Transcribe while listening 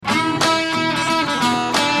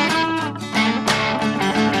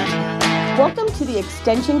the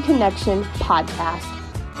Extension Connection podcast.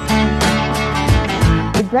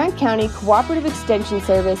 The Grant County Cooperative Extension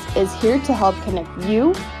Service is here to help connect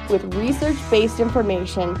you with research-based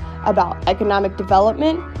information about economic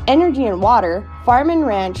development, energy and water, farm and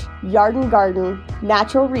ranch, yard and garden,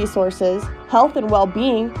 natural resources, health and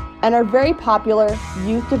well-being, and our very popular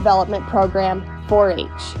youth development program, 4-H.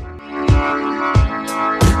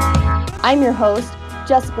 I'm your host,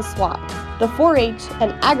 Jessica Swap, the 4-H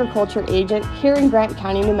and agriculture agent here in Grant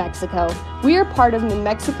County, New Mexico. We are part of New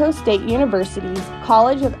Mexico State University's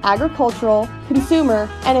College of Agricultural, Consumer,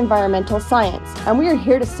 and Environmental Science, and we are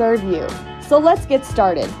here to serve you. So let's get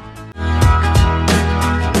started.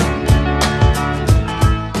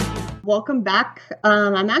 Welcome back.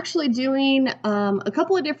 I'm actually doing a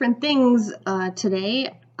couple of different things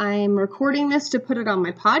today. I'm recording this to put it on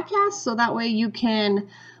my podcast, so that way you can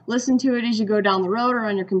listen to it as you go down the road or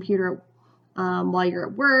on your computer while you're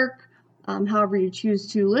at work, however you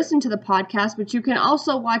choose to listen to the podcast, but you can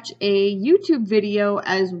also watch a YouTube video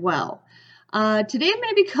as well. Today I'm going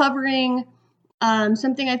to be covering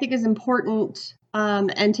something I think is important,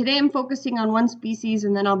 and today I'm focusing on one species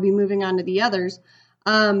and then I'll be moving on to the others.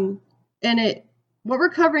 What we're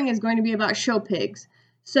covering is going to be about show pigs.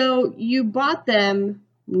 So you bought them,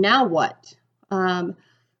 now what?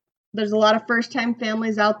 There's a lot of first-time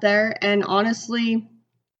families out there, and honestly,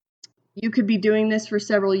 you could be doing this for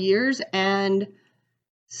several years and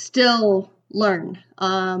still learn.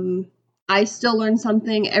 I still learn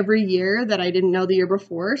something every year that I didn't know the year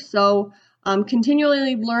before. So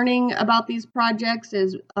continually learning about these projects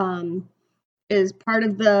is part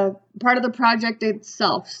of the project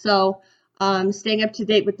itself. So staying up to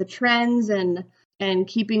date with the trends and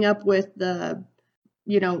keeping up with the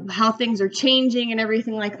how things are changing and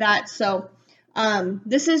everything like that. So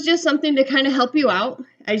this is just something to kind of help you out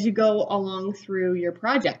as you go along through your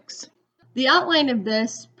projects. The outline of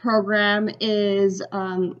this program is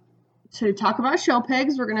to talk about show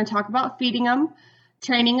pigs. We're going to talk about feeding them,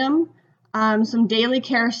 training them, some daily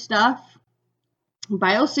care stuff,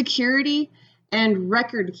 biosecurity, and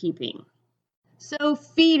record keeping. So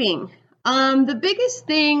feeding. The biggest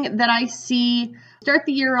thing that I see start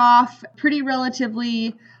the year off pretty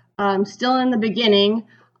relatively still in the beginning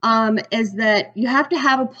is that you have to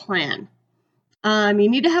have a plan. You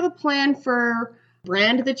need to have a plan for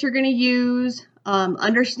brand that you're going to use,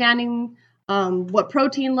 understanding what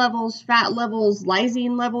protein levels, fat levels,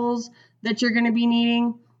 lysine levels that you're going to be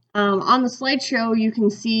needing. On the slideshow, you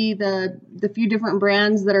can see the few different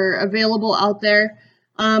brands that are available out there.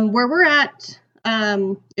 Where we're at,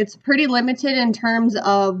 it's pretty limited in terms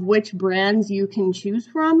of which brands you can choose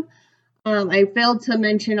from. I failed to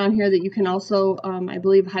mention on here that you can also, I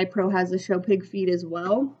believe Hypro has a show pig feed as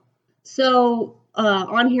well. So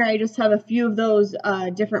on here, I just have a few of those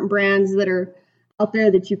different brands that are out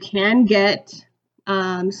there that you can get.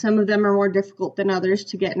 Some of them are more difficult than others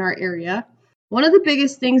to get in our area. One of the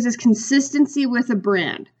biggest things is consistency with a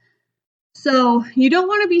brand. So you don't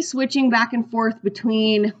want to be switching back and forth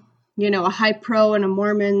between a Hypro and a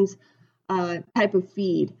Mormon's type of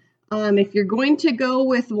feed. If you're going to go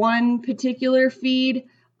with one particular feed,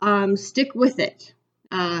 stick with it.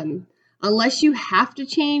 Unless you have to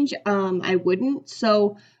change, I wouldn't.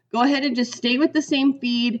 So go ahead and just stay with the same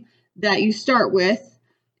feed that you start with.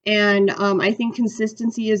 And I think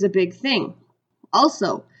consistency is a big thing.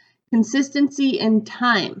 Also, consistency in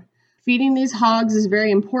time. Feeding these hogs is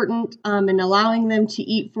very important and allowing them to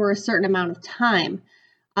eat for a certain amount of time.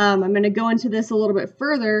 I'm going to go into this a little bit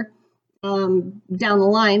further down the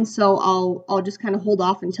line, so I'll just kind of hold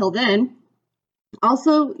off until then.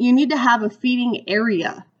 Also, you need to have a feeding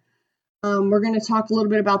area. We're going to talk a little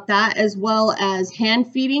bit about that, as well as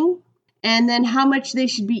hand feeding, and then how much they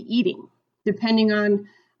should be eating, depending on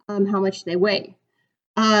how much they weigh.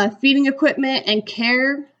 Feeding equipment and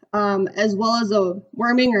care, as well as a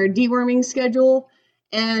worming or deworming schedule,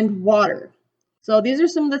 and water. So these are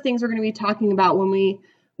some of the things we're going to be talking about when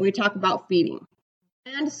we talk about feeding.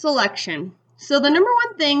 And selection. So the number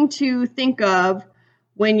one thing to think of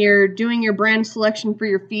when you're doing your brand selection for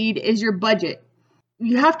your feed is your budget.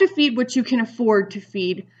 You have to feed what you can afford to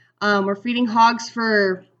feed. We're feeding hogs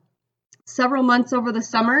for several months over the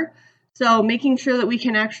summer, so making sure that we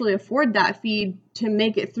can actually afford that feed to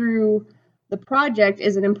make it through the project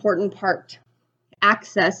is an important part.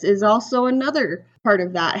 Access is also another part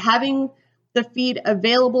of that. Having the feed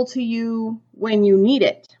available to you when you need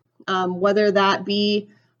it, whether that be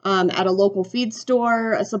at a local feed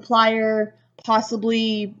store, a supplier,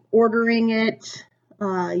 possibly ordering it.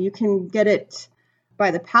 You can get it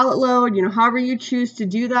by the pallet load, however you choose to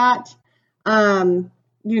do that. You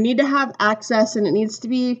need to have access, and it needs to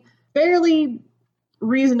be fairly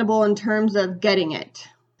reasonable in terms of getting it.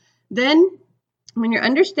 Then, when you're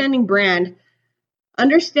understanding brand,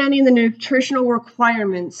 understanding the nutritional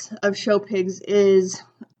requirements of show pigs is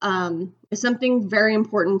something very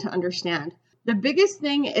important to understand. The biggest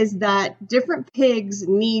thing is that different pigs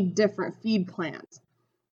need different feed plans.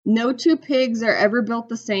 No two pigs are ever built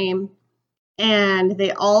the same, and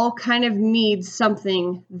they all kind of need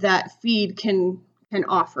something that feed can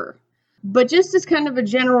offer. But just as kind of a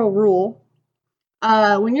general rule,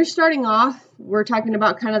 when you're starting off, we're talking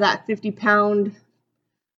about kind of that 50 to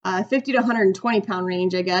 120 pound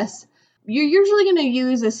range, I guess. You're usually going to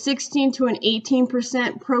use a 16 to an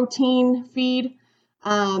 18% protein feed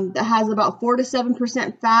that has about 4 to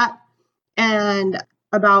 7% fat and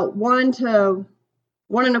about 1 to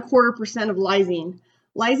 1.25% of lysine.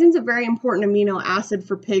 Lysine is a very important amino acid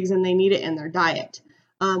for pigs, and they need it in their diet.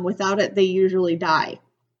 Without it, they usually die.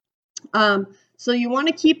 So you want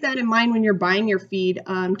to keep that in mind when you're buying your feed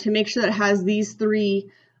to make sure that it has these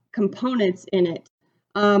 3 components in it.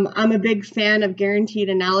 I'm a big fan of guaranteed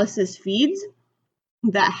analysis feeds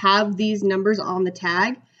that have these numbers on the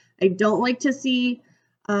tag. I don't like to see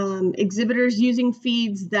exhibitors using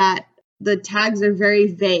feeds that the tags are very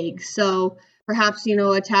vague. So perhaps,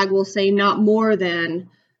 a tag will say not more than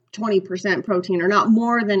 20% protein or not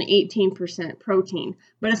more than 18% protein,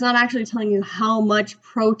 but it's not actually telling you how much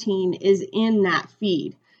protein is in that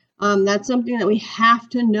feed. That's something that we have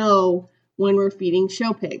to know when we're feeding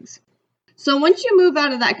show pigs. So once you move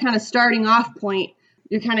out of that kind of starting off point,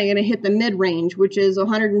 you're kind of going to hit the mid-range, which is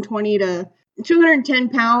 120 to 210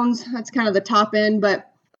 pounds. That's kind of the top end, but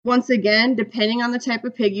once again, depending on the type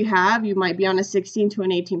of pig you have, you might be on a 16 to an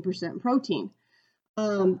 18% protein.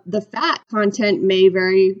 The fat content may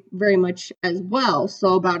vary very much as well,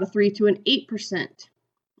 so about a 3 to an 8%.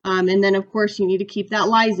 And then, of course, you need to keep that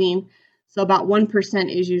lysine, so about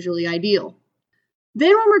 1% is usually ideal.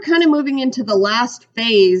 Then when we're kind of moving into the last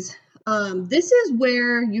phase, this is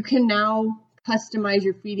where you can now customize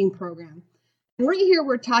your feeding program. And right here,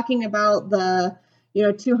 we're talking about the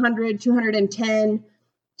 200, 210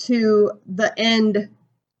 to the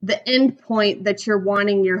end point that you're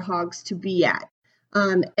wanting your hogs to be at.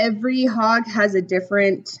 Every hog has a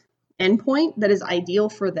different endpoint that is ideal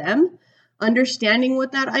for them. Understanding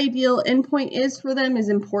what that ideal endpoint is for them is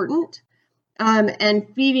important, and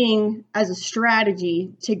feeding as a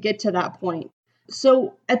strategy to get to that point.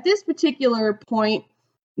 So at this particular point,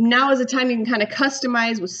 now is the time you can kind of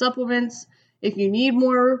customize with supplements. If you need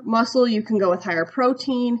more muscle, you can go with higher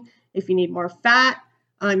protein. If you need more fat,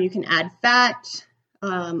 you can add fat.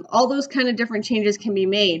 All those kind of different changes can be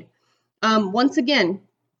made. Once again,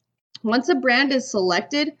 once a brand is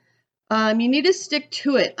selected, you need to stick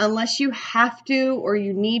to it unless you have to or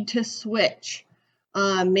you need to switch.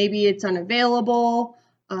 Maybe it's unavailable,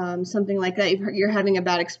 something like that. You're having a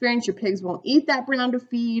bad experience, your pigs won't eat that brand of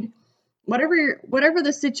feed. Whatever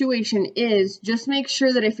the situation is, just make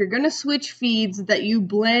sure that if you're going to switch feeds, that you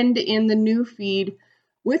blend in the new feed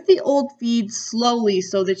with the old feed slowly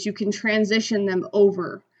so that you can transition them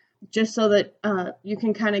over, just so that you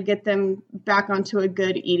can kind of get them back onto a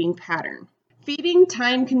good eating pattern. Feeding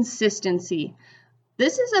time consistency.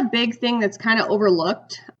 This is a big thing that's kind of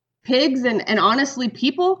overlooked. Pigs and honestly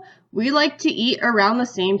people, we like to eat around the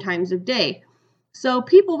same times of day. So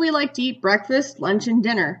people, we like to eat breakfast, lunch, and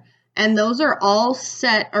dinner. And those are all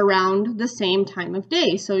set around the same time of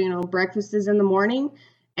day. So, breakfast is in the morning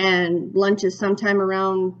and lunch is sometime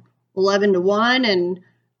around 11 to 1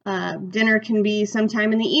 and dinner can be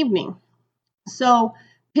sometime in the evening. So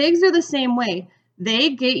pigs are the same way.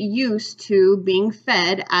 They get used to being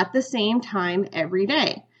fed at the same time every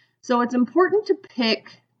day. So it's important to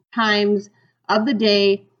pick times of the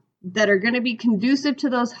day that are going to be conducive to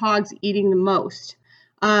those hogs eating the most.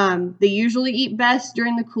 They usually eat best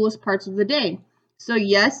during the coolest parts of the day. So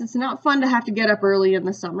yes, it's not fun to have to get up early in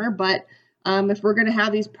the summer, but if we're going to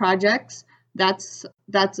have these projects, that's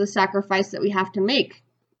a sacrifice that we have to make.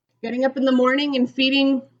 Getting up in the morning and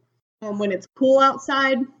feeding when it's cool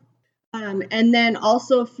outside, and then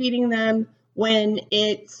also feeding them when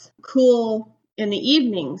it's cool in the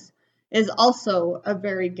evenings is also a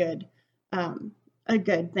very good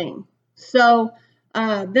thing. So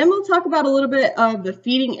then we'll talk about a little bit of the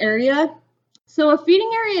feeding area. So a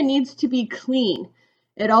feeding area needs to be clean.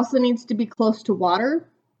 It also needs to be close to water.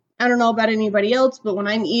 I don't know about anybody else, but when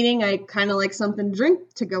I'm eating, I kind of like something to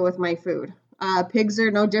drink to go with my food. Pigs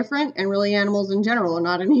are no different, and really animals in general are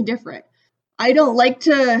not any different. I don't like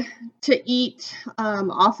to eat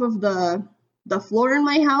off of the floor in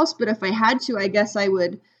my house, but if I had to, I guess I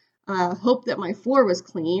would hope that my floor was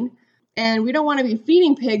clean. And we don't want to be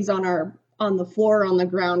feeding pigs on the floor, on the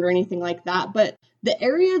ground, or anything like that. But the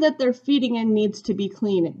area that they're feeding in needs to be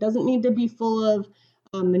clean. It doesn't need to be full of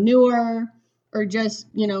manure or just,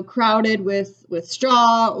 crowded with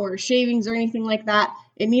straw or shavings or anything like that.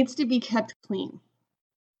 It needs to be kept clean.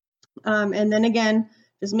 And then again,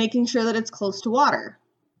 just making sure that it's close to water.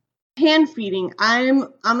 Hand feeding. I'm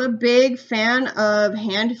a big fan of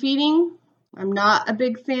hand feeding. I'm not a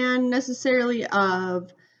big fan necessarily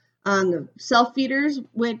of the self-feeders,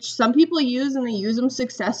 which some people use and they use them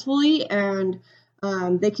successfully, and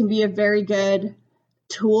they can be a very good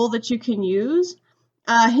tool that you can use.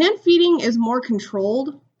 Hand feeding is more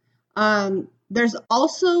controlled. There's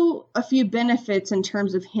also a few benefits in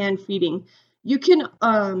terms of hand feeding. You can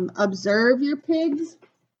observe your pigs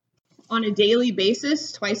on a daily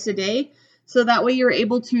basis, twice a day, so that way you're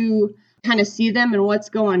able to kind of see them and what's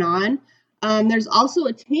going on. There's also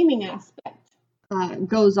a taming aspect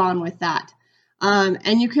goes on with that.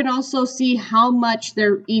 And you can also see how much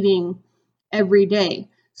they're eating every day.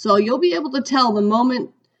 So you'll be able to tell the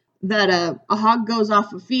moment that a hog goes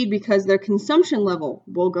off of feed because their consumption level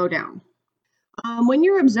will go down. When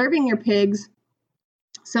you're observing your pigs,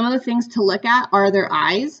 some of the things to look at are their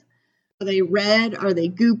eyes. Are they red? Are they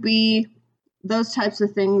goopy? Those types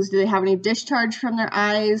of things. Do they have any discharge from their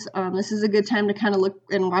eyes? This is a good time to kind of look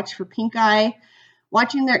and watch for pink eye.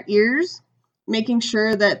 Watching their ears, making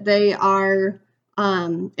sure that they are,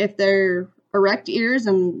 if they're erect ears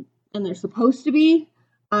and they're supposed to be,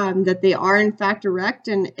 that they are in fact erect.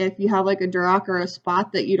 And if you have like a duroc or a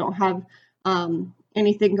spot, that you don't have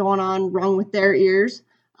anything going on wrong with their ears.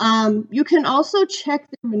 You can also check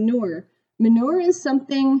their manure. Manure is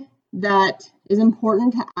something that is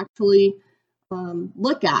important to actually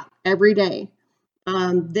look at every day.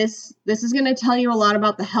 This is going to tell you a lot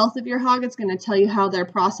about the health of your hog. It's going to tell you how they're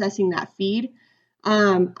processing that feed.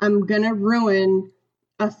 I'm going to ruin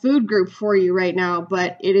a food group for you right now,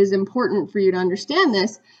 but it is important for you to understand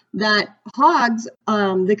this, that hogs,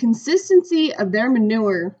 the consistency of their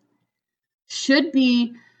manure should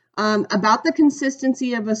be about the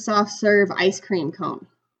consistency of a soft serve ice cream cone.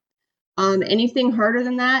 Anything harder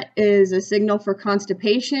than that is a signal for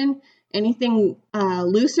constipation. Anything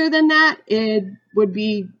looser than that, it would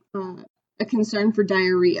be a concern for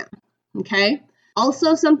diarrhea. Okay.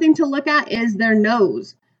 Also, something to look at is their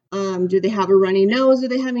nose. Do they have a runny nose? Are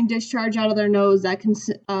they having discharge out of their nose? That can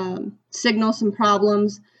signal some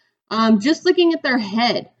problems. Just looking at their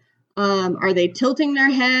head. Are they tilting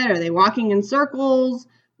their head? Are they walking in circles?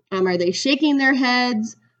 Are they shaking their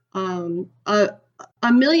heads?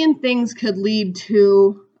 A million things could lead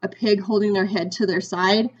to a pig holding their head to their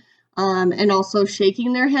side and also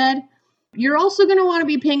shaking their head. You're also going to want to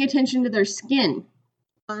be paying attention to their skin.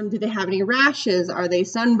 Do they have any rashes? Are they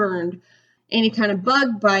sunburned? Any kind of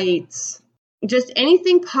bug bites? Just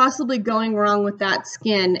anything possibly going wrong with that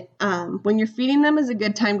skin. When you're feeding them is a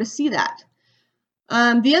good time to see that.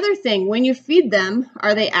 The other thing, when you feed them,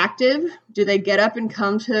 are they active? Do they get up and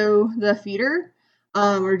come to the feeder?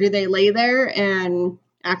 Or do they lay there and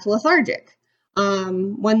act lethargic?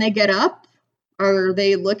 When they get up, are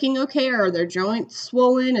they looking okay? Are their joints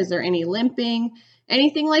swollen? Is there any limping?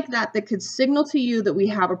 Anything like that that could signal to you that we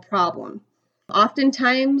have a problem.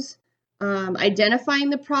 Oftentimes, identifying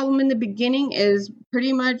the problem in the beginning is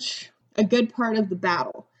pretty much a good part of the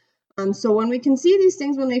battle. So when we can see these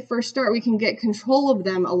things when they first start, we can get control of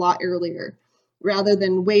them a lot earlier rather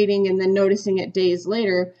than waiting and then noticing it days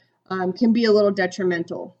later. Can be a little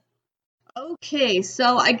detrimental. Okay,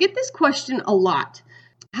 so I get this question a lot.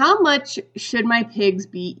 How much should my pigs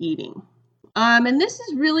be eating? And this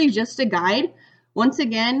is really just a guide. Once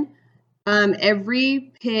again,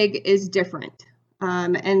 every pig is different.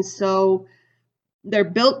 And so they're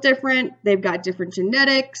built different. They've got different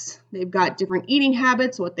genetics. They've got different eating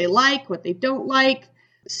habits, what they like, what they don't like.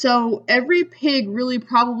 So every pig really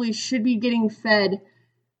probably should be getting fed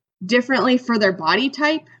differently for their body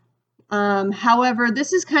type. However,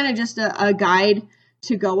 this is kind of just a guide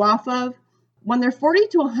to go off of. When they're 40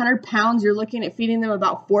 to 100 pounds, you're looking at feeding them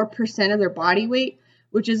about 4% of their body weight,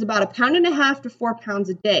 which is about 1.5 pounds to 4 pounds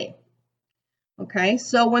a day. Okay,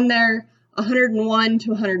 so when they're 101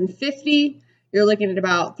 to 150, you're looking at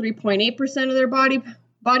about 3.8% of their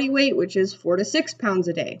body weight, which is 4 to 6 pounds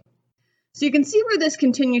a day. So you can see where this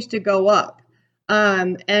continues to go up,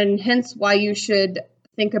 and hence why you should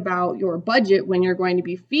think about your budget when you're going to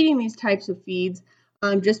be feeding these types of feeds,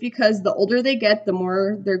 just because the older they get, the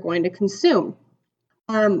more they're going to consume.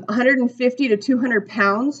 150 to 200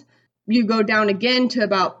 pounds, you go down again to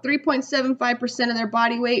about 3.75% of their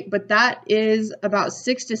body weight, but that is about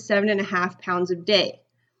 6 to 7.5 pounds a day.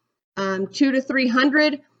 2 to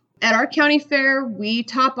 300, at our county fair, we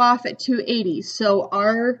top off at 280. So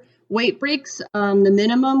our weight breaks. The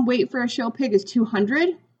minimum weight for a show pig is 200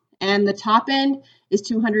 and the top end is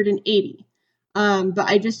 280. But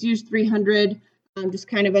I just used 300 just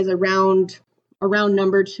kind of as a round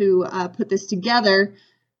number to put this together.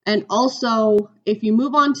 And also, if you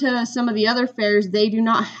move on to some of the other fairs, they do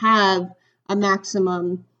not have a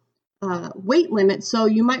maximum weight limit. So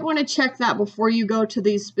you might want to check that before you go to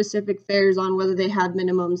these specific fairs on whether they have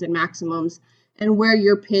minimums and maximums and where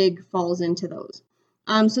your pig falls into those.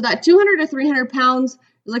 So that 200 to 300 pounds,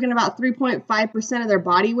 you're looking at about 3.5% of their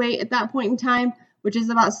body weight at that point in time, which is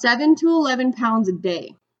about 7 to 11 pounds a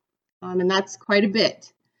day. And that's quite a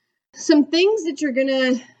bit. Some things that you're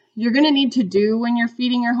gonna need to do when you're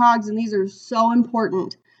feeding your hogs, and these are so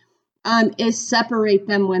important, is separate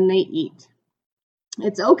them when they eat.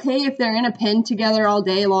 It's okay if they're in a pen together all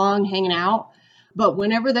day long hanging out, but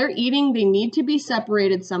whenever they're eating, they need to be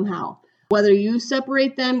separated somehow. Whether you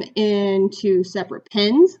separate them into separate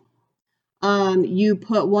pens, you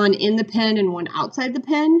put one in the pen and one outside the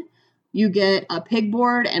pen, you get a pig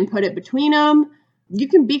board and put it between them. You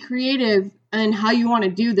can be creative in how you want to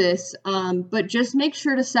do this, but just make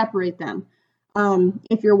sure to separate them.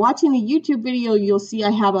 If you're watching the YouTube video, you'll see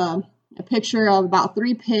I have a picture of about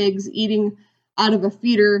 3 pigs eating out of a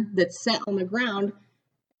feeder that's set on the ground.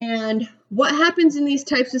 And what happens in these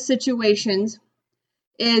types of situations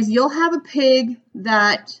is you'll have a pig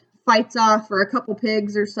that fights off, or a couple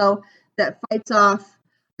pigs or so, that fights off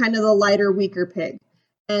kind of the lighter, weaker pig.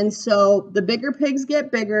 And so the bigger pigs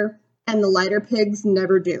get bigger and the lighter pigs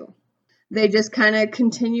never do. They just kind of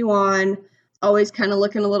continue on, always kind of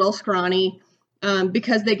looking a little scrawny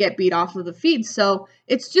because they get beat off of the feed. So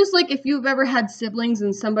it's just like if you've ever had siblings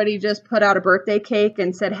and somebody just put out a birthday cake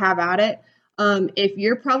and said, have at it. If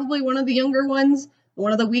you're probably one of the younger ones,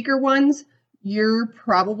 one of the weaker ones, you're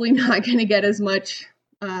probably not going to get as much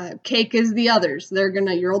cake as the others.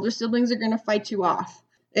 Your older siblings are going to fight you off.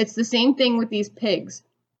 It's the same thing with these pigs.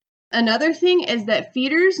 Another thing is that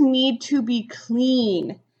feeders need to be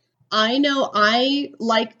clean. I know I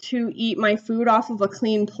like to eat my food off of a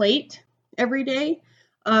clean plate every day.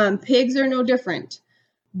 Pigs are no different.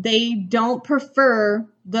 They don't prefer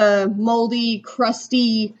the moldy,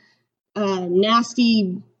 crusty,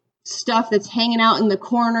 nasty stuff that's hanging out in the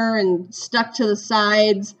corner and stuck to the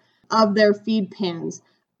sides of their feed pans.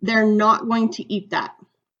 They're not going to eat that.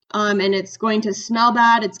 And it's going to smell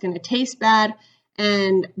bad, it's going to taste bad,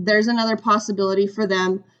 and there's another possibility for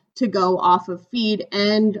them to go off of feed,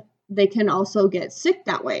 and they can also get sick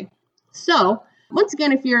that way. So, once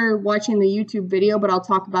again, if you're watching the YouTube video, but I'll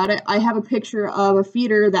talk about it, I have a picture of a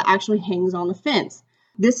feeder that actually hangs on the fence.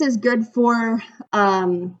 This is good for,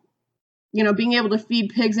 being able to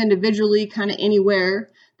feed pigs individually kind of anywhere.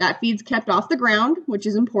 That feed's kept off the ground, which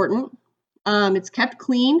is important. It's kept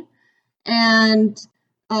clean, and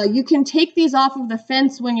you can take these off of the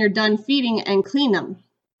fence when you're done feeding and clean them.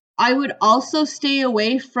 I would also stay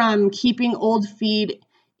away from keeping old feed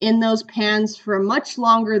in those pans for much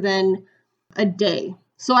longer than a day.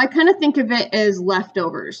 So I kind of think of it as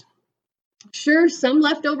leftovers. Sure, some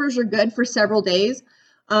leftovers are good for several days,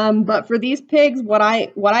 but for these pigs, what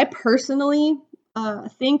I personally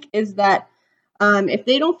think is that if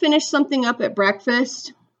they don't finish something up at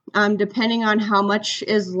breakfast, depending on how much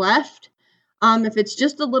is left, if it's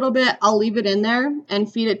just a little bit, I'll leave it in there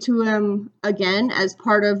and feed it to them again as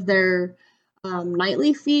part of their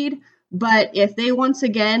nightly feed. But if they once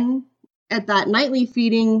again at that nightly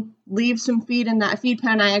feeding leave some feed in that feed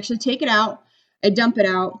pan, I actually take it out, I dump it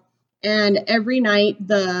out, and every night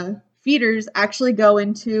the feeders actually go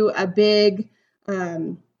into a big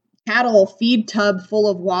cattle feed tub full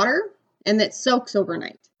of water, and it soaks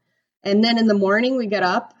overnight. And then in the morning we get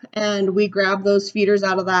up and we grab those feeders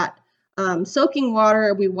out of that soaking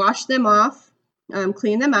water, we wash them off,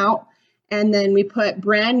 clean them out, and then we put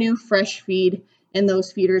brand new fresh feed in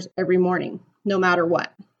those feeders every morning, no matter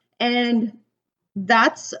what. And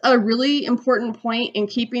that's a really important point in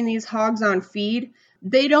keeping these hogs on feed.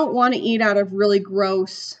 They don't want to eat out of really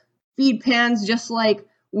gross feed pans, just like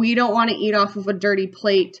we don't want to eat off of a dirty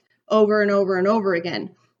plate over and over and over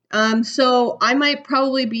again. So I might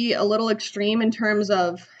probably be a little extreme in terms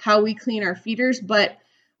of how we clean our feeders, but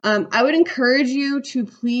I would encourage you to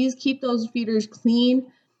please keep those feeders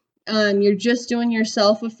clean. You're just doing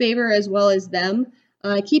yourself a favor as well as them.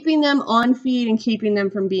 Keeping them on feed and keeping them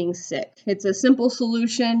from being sick. It's a simple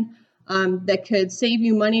solution that could save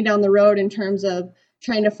you money down the road in terms of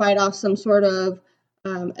trying to fight off some sort of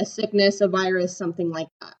a sickness, a virus, something like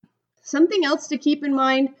that. Something else to keep in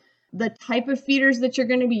mind, the type of feeders that you're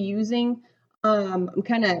going to be using. I'm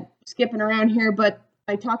kind of skipping around here, but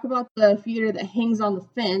I talk about the feeder that hangs on the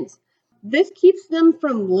fence. this keeps them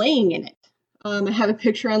from laying in it. I have a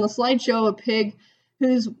picture on the slideshow of a pig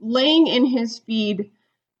who's laying in his feed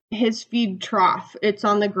trough. It's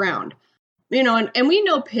on the ground. And we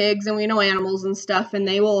know pigs and we know animals and stuff, and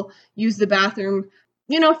they will use the bathroom,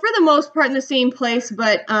 for the most part in the same place,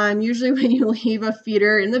 but usually when you leave a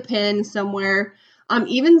feeder in the pen somewhere,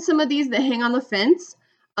 even some of these that hang on the fence,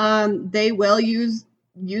 they will use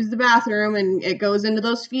the bathroom, and it goes into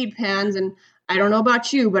those feed pans. And I don't know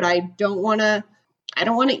about you, but I don't want to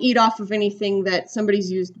eat off of anything that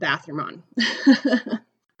somebody's used the bathroom on.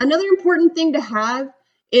 Another important thing to have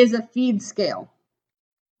is a feed scale.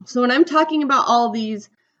 So when I'm talking about all these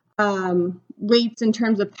weights in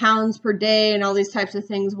terms of pounds per day and all these types of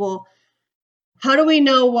things, well, how do we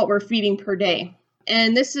know what we're feeding per day?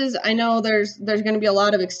 And this is, I know there's going to be a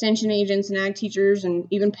lot of extension agents and ag teachers and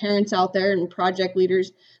even parents out there and project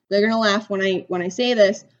leaders. They're going to laugh when I say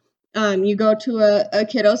this. You go to a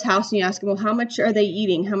kiddo's house and you ask them, well, how much are they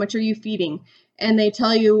eating? How much are you feeding? And they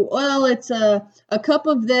tell you, well, it's a cup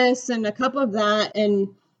of this and a cup of that, and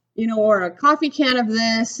or a coffee can of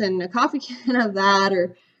this and a coffee can of that,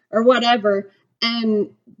 or whatever.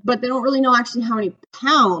 But they don't really know actually how many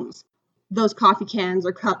pounds those coffee cans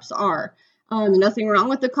or cups are. Nothing wrong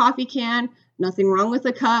with the coffee can, nothing wrong with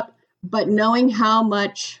the cup, but knowing how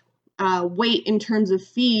much weight in terms of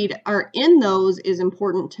feed are in those is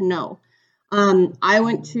important to know. I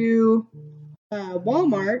went to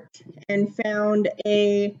Walmart and found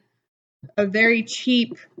a very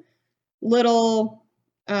cheap little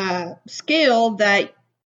scale that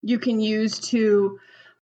you can use to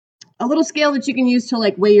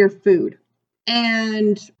like weigh your food.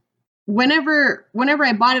 And whenever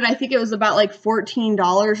I bought it, I think it was about like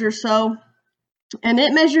 $14 or so. And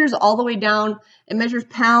it measures all the way down. It measures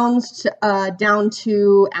pounds down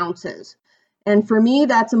to ounces. And for me,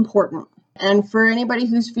 that's important. And for anybody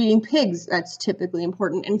who's feeding pigs, that's typically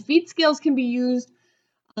important. And feed scales can be used.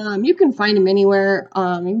 You can find them anywhere. You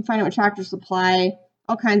can find them at Tractor Supply,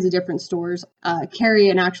 all kinds of different stores carry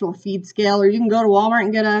an actual feed scale, or you can go to Walmart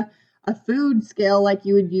and get a food scale like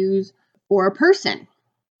you would use for a person.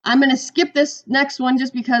 I'm going to skip this next one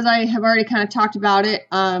just because I have already kind of talked about it,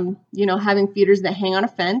 having feeders that hang on a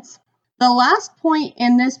fence. The last point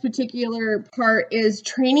in this particular part is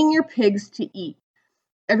training your pigs to eat.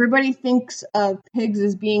 Everybody thinks of pigs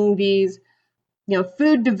as being these,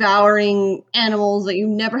 food devouring animals that you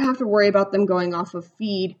never have to worry about them going off of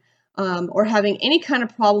feed or having any kind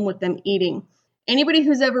of problem with them eating. Anybody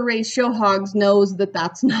who's ever raised show hogs knows that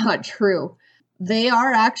that's not true. They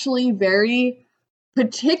are actually very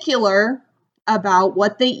particular about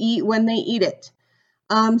what they eat when they eat it.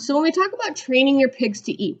 So when we talk about training your pigs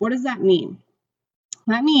to eat, what does that mean?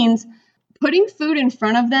 That means putting food in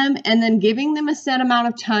front of them and then giving them a set amount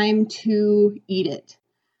of time to eat it.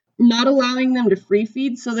 Not allowing them to free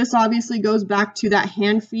feed. So this obviously goes back to that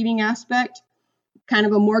hand feeding aspect, kind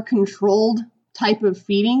of a more controlled type of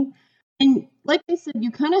feeding. And like I said,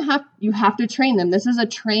 you have to train them. This is a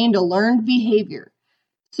trained, a learned behavior.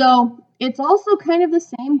 So it's also kind of the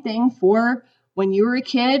same thing for when you were a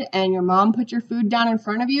kid and your mom put your food down in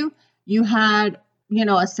front of you. You had,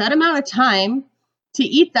 a set amount of time to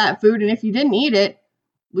eat that food. And if you didn't eat it,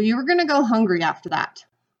 well, you were going to go hungry after that.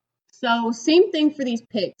 So same thing for these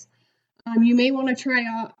pigs. You may want to try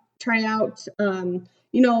out,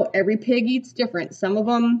 every pig eats different. Some of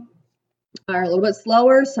them are a little bit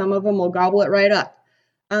slower. Some of them will gobble it right up.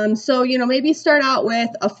 So maybe start out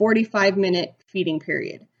with a 45-minute feeding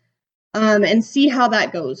period and see how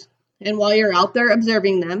that goes. And while you're out there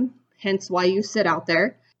observing them, hence why you sit out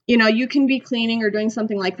there, you can be cleaning or doing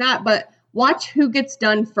something like that, but watch who gets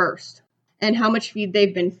done first and how much feed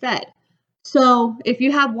they've been fed. So if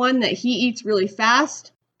you have one that he eats really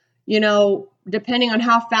fast, depending on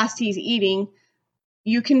how fast he's eating,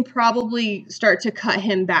 you can probably start to cut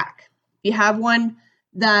him back. If you have one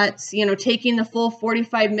that's, taking the full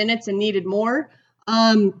 45 minutes and needed more,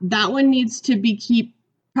 that one needs to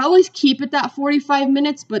probably keep it that 45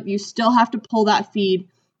 minutes, but you still have to pull that feed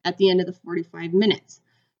at the end of the 45 minutes.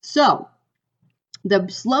 So the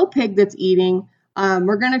slow pig that's eating,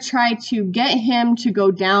 we're going to try to get him to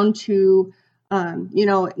go down to, and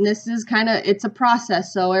this is it's a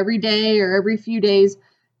process. So every day or every few days,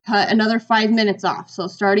 cut another 5 minutes off. So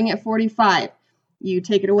starting at 45, you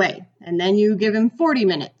take it away. And then you give him 40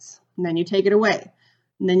 minutes. And then you take it away.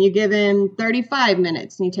 And then you give him 35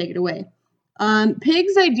 minutes and you take it away.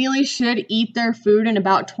 Pigs ideally should eat their food in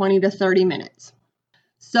about 20 to 30 minutes.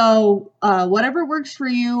 So whatever works for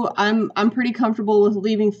you, I'm pretty comfortable with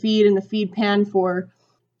leaving feed in the feed pan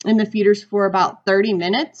in the feeders for about 30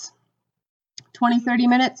 minutes. 20, 30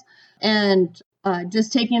 minutes. And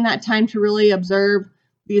just taking that time to really observe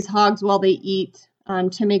these hogs while they eat,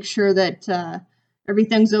 to make sure that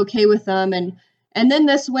everything's okay with them. And then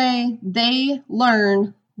this way they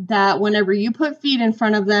learn that whenever you put feed in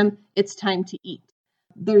front of them, it's time to eat.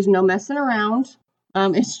 There's no messing around.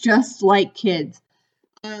 It's just like kids.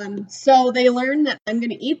 So they learn that I'm going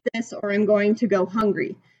to eat this or I'm going to go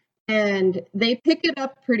hungry. And they pick it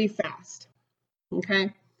up pretty fast.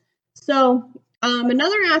 Okay. So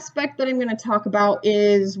another aspect that I'm going to talk about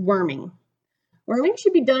is worming. Worming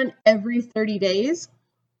should be done every 30 days.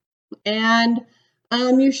 And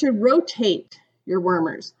you should rotate your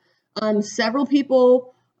wormers. Several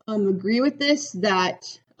people agree with this,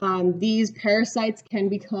 that these parasites can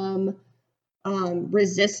become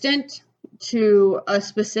resistant to a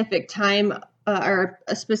specific time or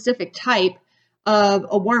a specific type of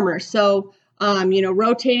a wormer. So,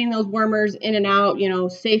 rotating those wormers in and out,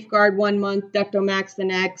 Safeguard 1 month, Dectomax the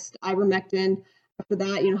next, Ivermectin after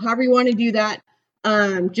that, however you want to do that.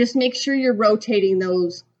 Just make sure you're rotating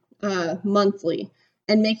those monthly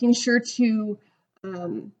and making sure to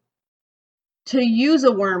use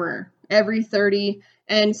a wormer every 30,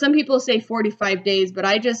 and some people say 45 days, but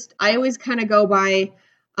I always kind of go by,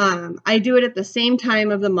 I do it at the same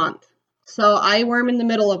time of the month. So I worm in the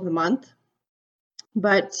middle of the month,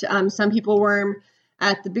 but some people worm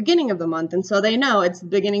at the beginning of the month, and so they know it's the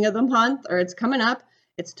beginning of the month or it's coming up.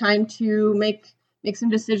 It's time to make some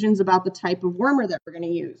decisions about the type of wormer that we're going to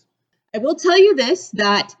use. I will tell you this,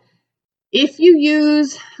 that if you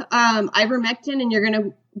use ivermectin and you're going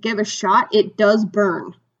to give a shot, it does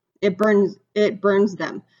burn. It burns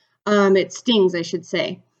them. It stings, I should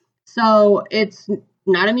say. So it's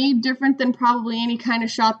not any different than probably any kind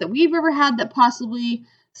of shot that we've ever had that possibly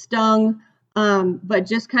stung. But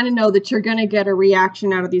just kind of know that you're going to get a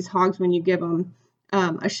reaction out of these hogs when you give them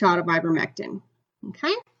a shot of ivermectin.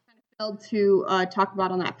 Okay? To talk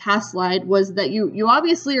about on that past slide was that you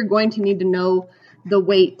obviously are going to need to know the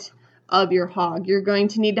weight of your hog. You're going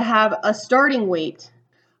to need to have a starting weight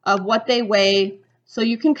of what they weigh so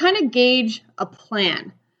you can kind of gauge a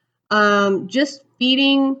plan. Just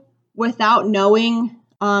feeding without knowing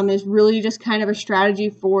is really just kind of a strategy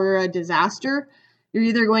for a disaster. You're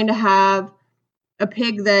either going to have a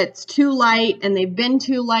pig that's too light and they've been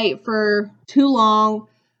too light for too long,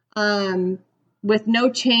 with no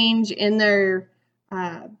change in their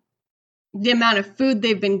the amount of food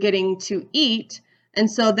they've been getting to eat. And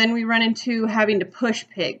so then we run into having to push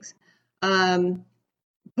pigs,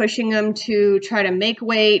 pushing them to try to make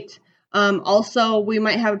weight. Also, we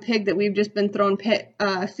might have a pig that we've just been throwing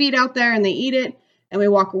feed out there and they eat it and we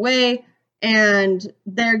walk away and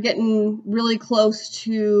they're getting really close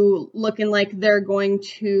to looking like they're going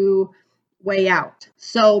to weigh out.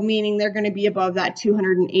 So meaning they're going to be above that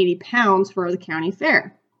 280 pounds for the county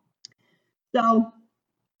fair. So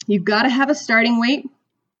you've got to have a starting weight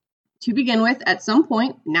to begin with at some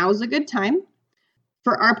point. Now is a good time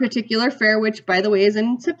for our particular fair, which by the way is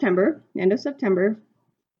in September, end of September.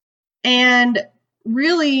 And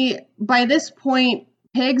really by this point,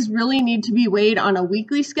 pigs really need to be weighed on a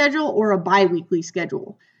weekly schedule or a bi-weekly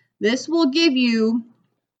schedule. This will give you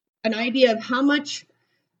an idea of how much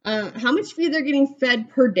feed they're getting fed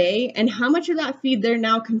per day and how much of that feed they're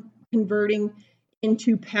now converting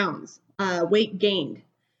into pounds, weight gained.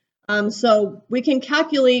 So we can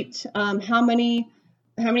calculate how many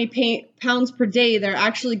pounds per day they're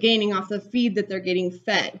actually gaining off the feed that they're getting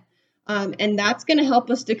fed. And that's going to help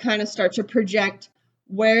us to kind of start to project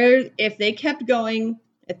where, if they kept going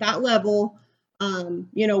at that level,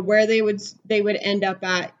 where they would end up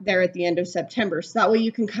at there at the end of September. So that way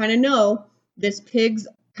you can kind of know this pig's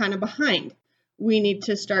kind of behind. We need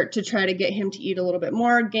to start to try to get him to eat a little bit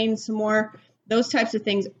more, gain some more, those types of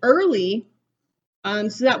things early.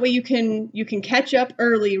 So that way you can catch up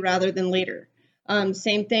early rather than later.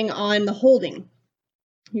 Same thing on the holding.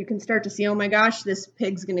 You can start to see, oh my gosh, this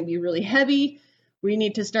pig's going to be really heavy. We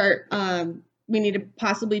need to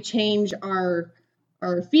possibly change our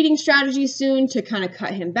feeding strategy soon to kind of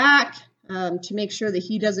cut him back, to make sure that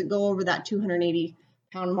he doesn't go over that 280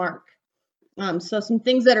 pound mark. So some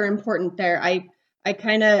things that are important there. I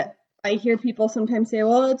hear people sometimes say,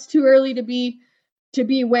 well, it's too early to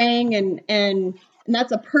be weighing, and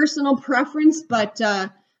that's a personal preference, but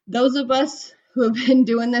those of us who have been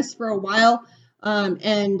doing this for a while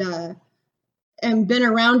and been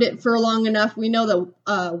around it for long enough, we know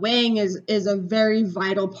that weighing is a very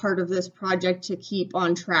vital part of this project to keep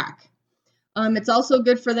on track. It's also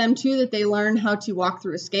good for them too that they learn how to walk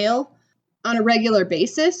through a scale on a regular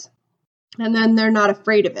basis, and then they're not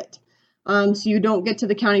afraid of it. So you don't get to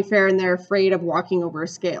the county fair and they're afraid of walking over a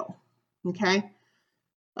scale. Okay.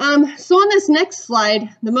 So on this next slide,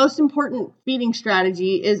 the most important feeding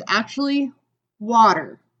strategy is actually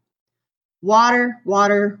water. Water,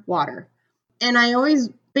 water, water. And I always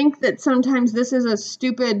think that sometimes this is a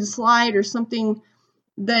stupid slide or something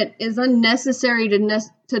that is unnecessary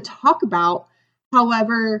to talk about.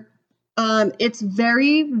 However, it's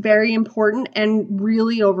very, very important and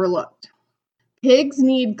really overlooked. Pigs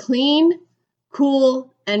need clean,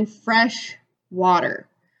 cool, and fresh water.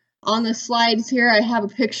 On the slides here, I have a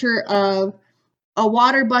picture of a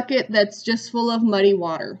water bucket that's just full of muddy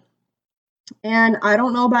water. And I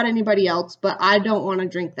don't know about anybody else, but I don't want to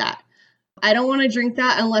drink that. I don't want to drink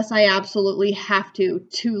that unless I absolutely have to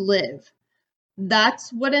live.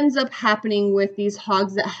 That's what ends up happening with these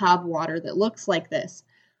hogs that have water that looks like this.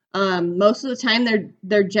 Most of the time,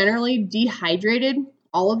 they're generally dehydrated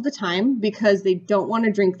all of the time because they don't want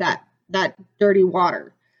to drink that dirty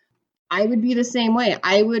water. I would be the same way.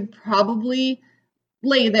 I would probably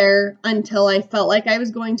lay there until I felt like I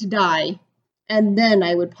was going to die, and then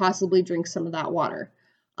I would possibly drink some of that water.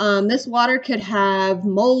 This water could have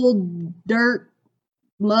mold, dirt,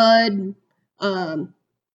 mud,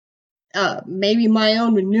 maybe my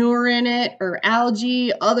own manure in it, or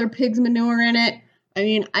algae, other pigs' manure in it. I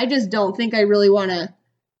mean, I just don't think I really want to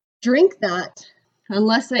drink that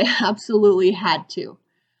unless I absolutely had to.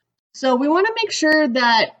 So we want to make sure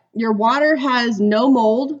that your water has no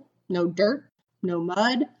mold, no dirt, no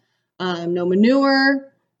mud, no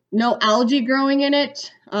manure, no algae growing in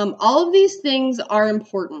it. All of these things are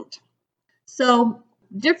important. So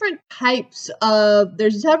there's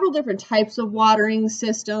several different types of watering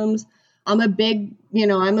systems. I'm a big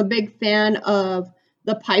fan of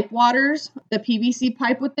the pipe waters, the PVC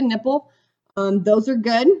pipe with the nipple. Those are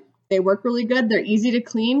good. They work really good. They're easy to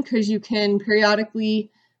clean because you can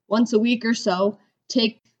periodically, once a week or so,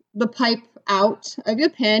 take the pipe out of your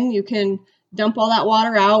pen. You can dump all that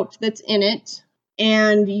water out that's in it,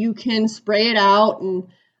 and you can spray it out and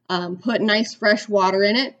put nice fresh water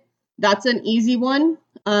in it. That's an easy one.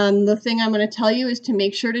 The thing I'm going to tell you is to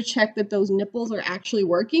make sure to check that those nipples are actually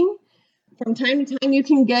working. From time to time, you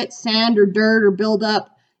can get sand or dirt or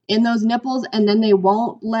buildup in those nipples, and then they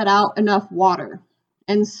won't let out enough water.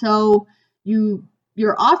 And so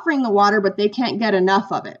you're offering the water, but they can't get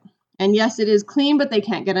enough of it. And yes, it is clean, but they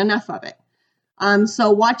can't get enough of it. So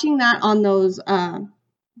watching that on those the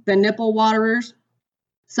nipple waterers,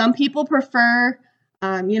 some people prefer,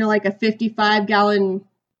 like a 55-gallon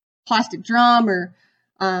plastic drum or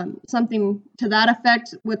something to that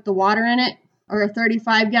effect with the water in it, or a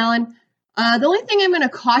 35-gallon. The only thing I'm going to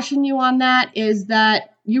caution you on that is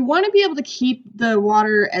that you want to be able to keep the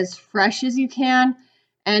water as fresh as you can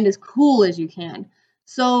and as cool as you can.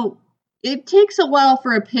 So it takes a while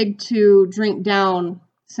for a pig to drink down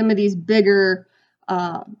some of these bigger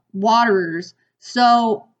waterers.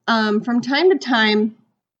 So from time to time,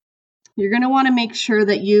 you're going to want to make sure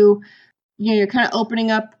that you're kind of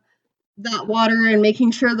opening up that water and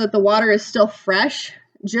making sure that the water is still fresh.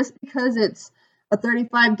 Just because it's a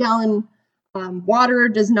 35-gallon water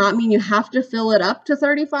does not mean you have to fill it up to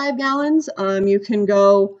 35 gallons. You can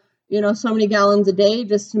go, so many gallons a day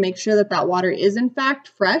just to make sure that water is in fact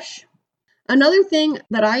fresh. Another thing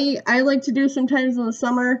that I like to do sometimes in the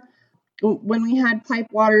summer when we had pipe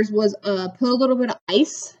waters was put a little bit of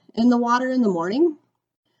ice in the water in the morning.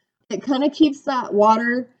 It kind of keeps that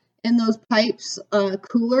water in those pipes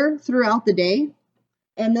cooler throughout the day.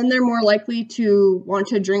 And then they're more likely to want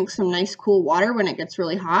to drink some nice cool water when it gets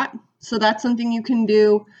really hot. So that's something you can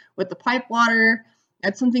do with the pipe water.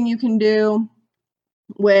 That's something you can do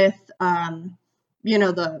with,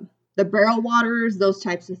 the barrel waters, those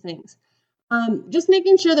types of things. Just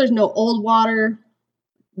making sure there's no old water,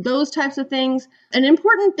 those types of things. An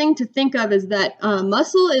important thing to think of is that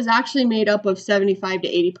muscle is actually made up of 75 to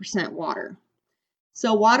 80% water.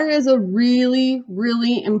 So water is a really,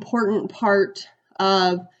 really important part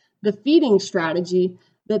of the feeding strategy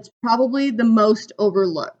that's probably the most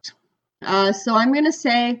overlooked. So I'm going to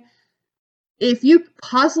say, if you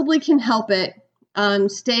possibly can help it,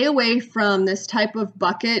 stay away from this type of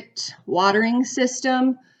bucket watering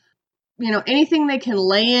system. Anything they can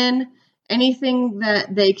lay in, anything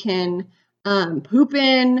that they can poop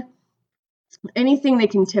in, anything they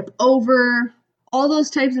can tip over, all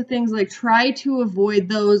those types of things. Like, try to avoid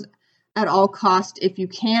those at all costs if you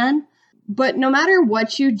can. But no matter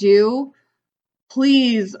what you do,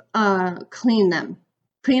 please clean them.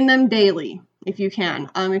 Clean them daily if you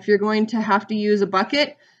can. If you're going to have to use a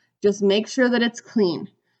bucket, just make sure that it's clean.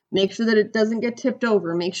 Make sure that it doesn't get tipped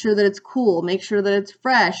over. Make sure that it's cool. Make sure that it's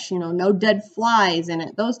fresh. No dead flies in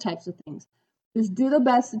it. Those types of things. Just do the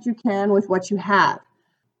best that you can with what you have.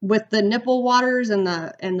 with the nipple waters and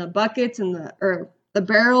the buckets and the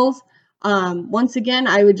barrels, once again,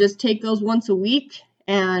 I would just take those once a week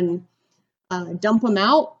and dump them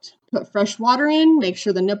out, put fresh water in, make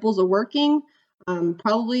sure the nipples are working.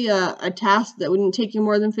 Probably a task that wouldn't take you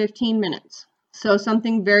more than 15 minutes. So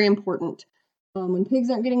something very important. When pigs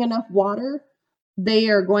aren't getting enough water, they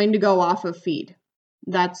are going to go off of feed.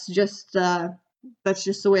 That's just the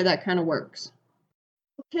way that kind of works.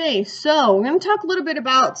 Okay, so we're going to talk a little bit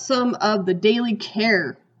about some of the daily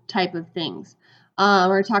care type of things. We're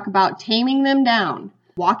going to talk about taming them down,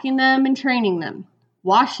 walking them and training them,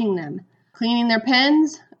 washing them, cleaning their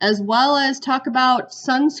pens, as well as talk about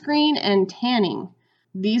sunscreen and tanning.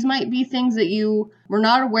 These might be things that you were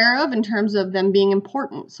not aware of in terms of them being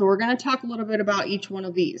important. So we're going to talk a little bit about each one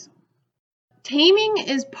of these. Taming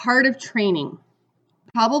is part of training.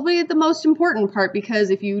 Probably the most important part, because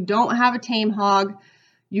if you don't have a tame hog,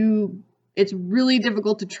 it's really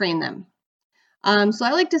difficult to train them. So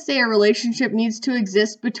I like to say a relationship needs to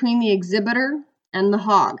exist between the exhibitor and the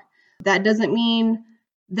hog. That doesn't mean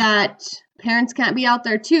that parents can't be out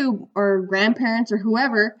there too, or grandparents or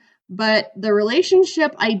whoever, but the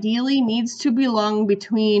relationship ideally needs to belong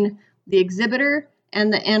between the exhibitor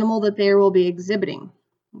and the animal that they will be exhibiting.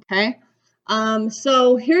 Okay?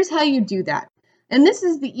 So here's how you do that. And this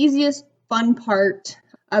is the easiest fun part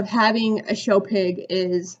of having a show pig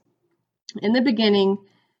is in the beginning.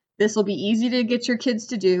 This will be easy to get your kids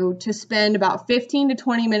to do, to spend about 15 to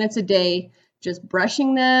 20 minutes a day just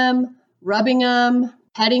brushing them, rubbing them,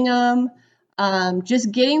 petting them,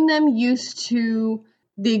 just getting them used to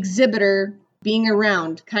the exhibitor being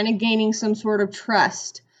around, kind of gaining some sort of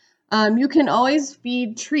trust. You can always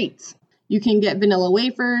feed treats. You can get vanilla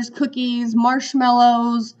wafers, cookies,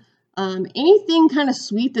 marshmallows, anything kind of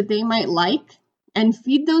sweet that they might like, and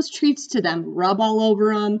feed those treats to them. Rub all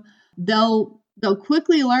over them. They'll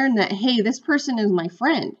quickly learn that, hey, this person is my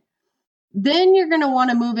friend. Then you're going to want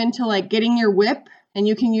to move into like getting your whip, and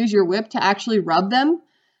you can use your whip to actually rub them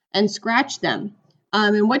and scratch them.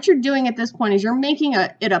 And what you're doing at this point is you're making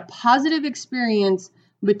it a positive experience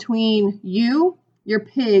between you, your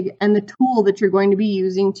pig, and the tool that you're going to be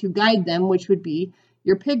using to guide them, which would be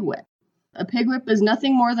your pig whip. A pig whip is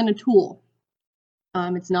nothing more than a tool.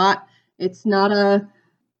 It's not a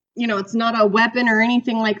weapon or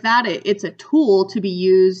anything like that. It's a tool to be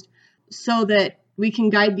used so that we can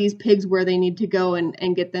guide these pigs where they need to go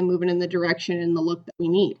and get them moving in the direction and the look that we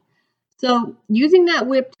need. So using that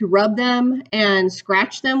whip to rub them and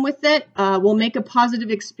scratch them with it will make a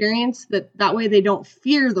positive experience that way they don't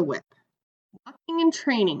fear the whip. Walking and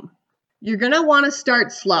training. You're going to want to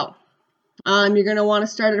start slow. You're going to want to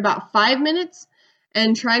start at about 5 minutes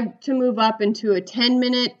and try to move up into a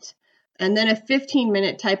 10-minute and then a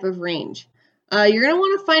 15-minute type of range. You're going to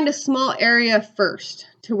want to find a small area first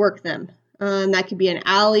to work them. That could be an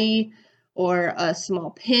alley or a small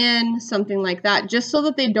pen, something like that, just so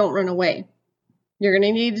that they don't run away. You're going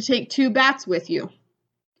to need to take 2 bats with you.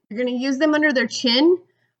 You're going to use them under their chin,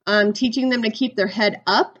 teaching them to keep their head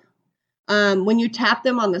up. When you tap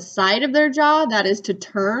them on the side of their jaw, that is to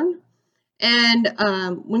turn.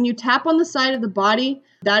 And when you tap on the side of the body,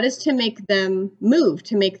 that is to make them move,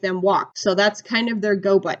 to make them walk. So that's kind of their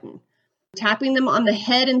go button. Tapping them on the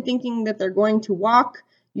head and thinking that they're going to walk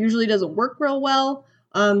usually doesn't work real well.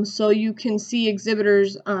 So you can see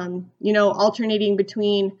exhibitors, alternating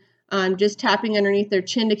between just tapping underneath their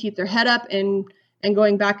chin to keep their head up and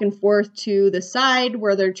going back and forth to the side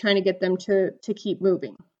where they're trying to get them to keep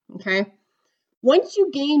moving. Okay. Once you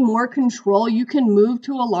gain more control, you can move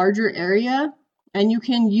to a larger area and you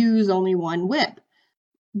can use only one whip.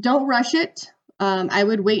 Don't rush it. I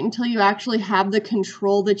would wait until you actually have the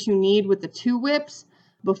control that you need with the 2 whips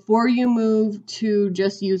before you move to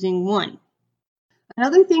just using one.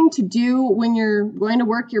 Another thing to do when you're going to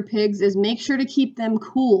work your pigs is make sure to keep them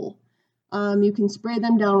cool. You can spray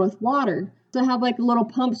them down with water. So have like a little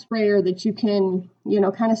pump sprayer that you can,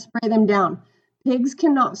 kind of spray them down. Pigs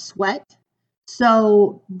cannot sweat.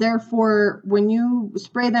 So therefore, when you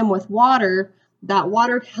spray them with water, that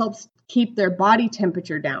water helps keep their body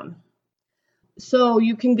temperature down. So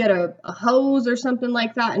you can get a hose or something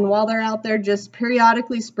like that, and while they're out there, just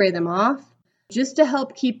periodically spray them off just to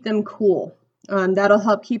help keep them cool. That'll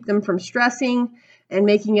help keep them from stressing and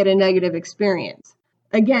making it a negative experience.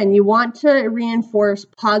 Again, you want to reinforce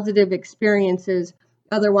positive experiences.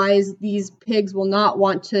 Otherwise, these pigs will not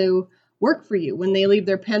want to work for you. When they leave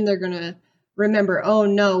their pen, they're going to remember, oh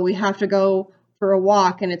no, we have to go for a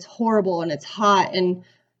walk and it's horrible and it's hot, and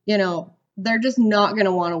they're just not going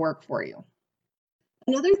to want to work for you.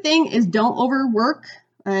 Another thing is don't overwork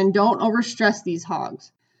and don't overstress these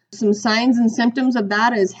hogs. Some signs and symptoms of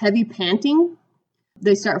that is heavy panting.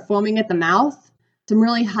 They start foaming at the mouth, some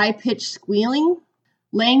really high-pitched squealing,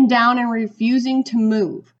 laying down and refusing to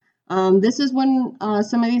move. This is when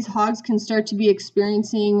some of these hogs can start to be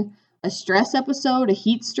experiencing a stress episode, a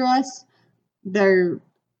heat stress. They're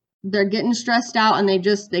getting stressed out and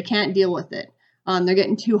they can't deal with it. They're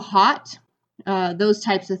getting too hot, those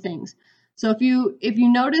types of things. So if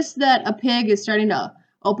you notice that a pig is starting to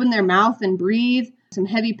open their mouth and breathe, some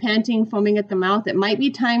heavy panting, foaming at the mouth, it might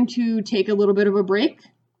be time to take a little bit of a break,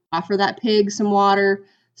 offer that pig some water,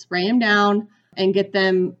 spray them down, and get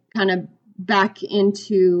them kind of back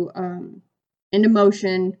into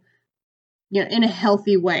motion, in a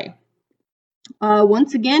healthy way.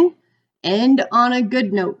 Once again, end on a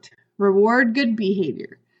good note. Reward good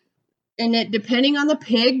behavior. And it, depending on the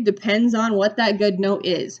pig, depends on what that good note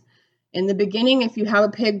is. In the beginning, if you have a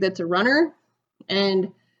pig that's a runner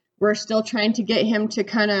and we're still trying to get him to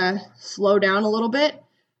kind of slow down a little bit,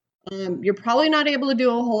 you're probably not able to do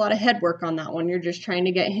a whole lot of head work on that one. You're just trying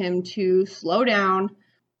to get him to slow down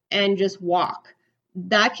and just walk.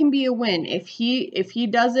 That can be a win. If he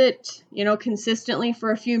does it, consistently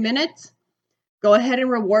for a few minutes, go ahead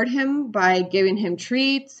and reward him by giving him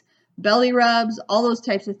treats, belly rubs, all those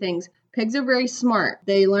types of things. Pigs are very smart.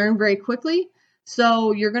 They learn very quickly.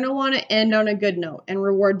 So you're going to want to end on a good note and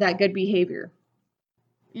reward that good behavior.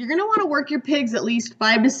 You're going to want to work your pigs at least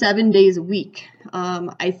 5 to 7 days a week.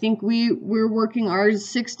 I think we're working ours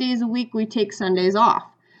 6 days a week. We take Sundays off.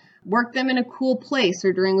 Work them in a cool place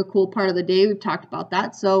or during a cool part of the day. We've talked about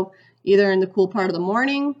that. So either in the cool part of the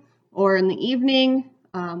morning or in the evening,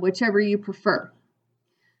 whichever you prefer.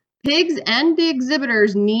 Pigs and the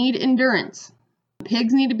exhibitors need endurance.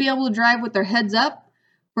 Pigs need to be able to drive with their heads up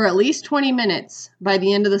for at least 20 minutes by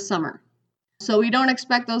the end of the summer. So we don't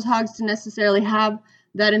expect those hogs to necessarily have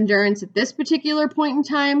that endurance at this particular point in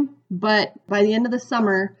time, but by the end of the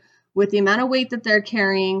summer, with the amount of weight that they're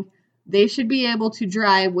carrying, they should be able to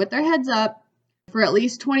drive with their heads up for at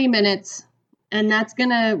least 20 minutes, and that's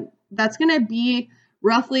gonna be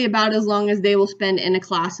roughly about as long as they will spend in a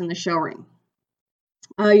class in the show ring.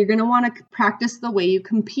 You're gonna want to practice the way you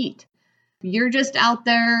compete. If you're just out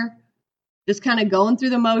there, just kind of going through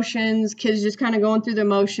the motions, kids just kind of going through the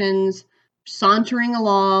motions, sauntering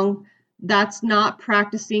along, that's not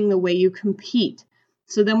practicing the way you compete.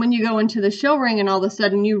 So then when you go into the show ring and all of a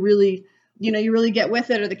sudden you really get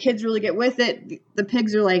with it, or the kids really get with it, the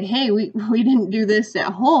pigs are like, hey, we didn't do this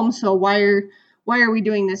at home, so why are we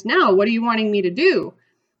doing this now? What are you wanting me to do?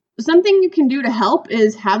 Something you can do to help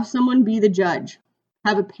is have someone be the judge.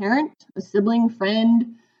 Have a parent, a sibling,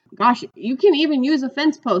 friend. Gosh, you can even use a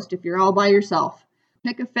fence post if you're all by yourself.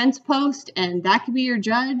 Pick a fence post, and that could be your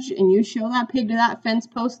judge, and you show that pig to that fence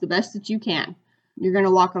post the best that you can. You're going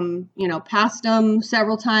to walk them, past them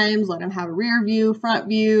several times, let them have a rear view, front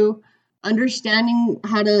view, understanding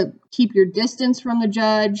how to keep your distance from the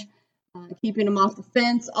judge, keeping them off the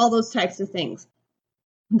fence, all those types of things.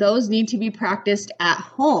 Those need to be practiced at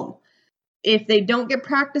home. If they don't get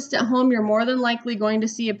practiced at home, you're more than likely going to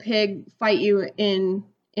see a pig fight you in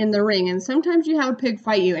the ring. And sometimes you have a pig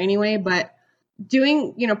fight you anyway, but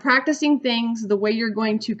practicing things the way you're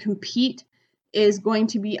going to compete is going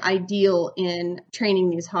to be ideal in training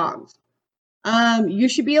these hogs. You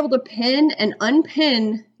should be able to pin and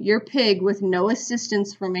unpin your pig with no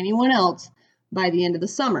assistance from anyone else by the end of the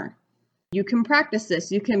summer. You can practice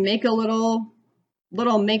this. You can make a little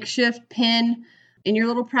makeshift pin in your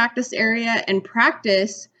little practice area and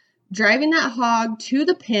practice driving that hog to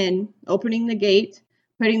the pin, opening the gate,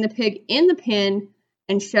 putting the pig in the pin,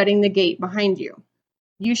 and shutting the gate behind you.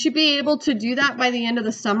 You should be able to do that by the end of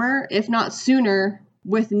the summer, if not sooner,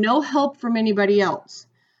 with no help from anybody else,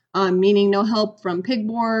 meaning no help from pig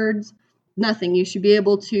boards, nothing.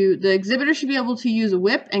 The exhibitor should be able to use a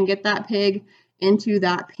whip and get that pig into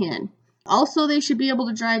that pin. Also, they should be able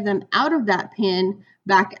to drive them out of that pin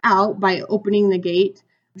back out by opening the gate,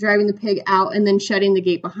 driving the pig out, and then shutting the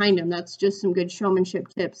gate behind them. That's just some good showmanship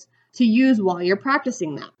tips to use while you're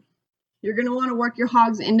practicing that. You're going to want to work your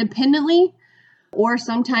hogs independently or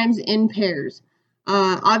sometimes in pairs.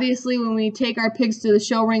 Obviously, when we take our pigs to the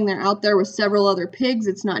show ring, they're out there with several other pigs.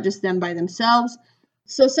 It's not just them by themselves.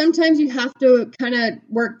 So sometimes you have to kind of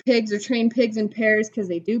work pigs or train pigs in pairs because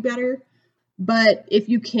they do better. But if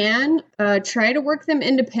you can, try to work them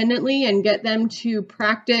independently and get them to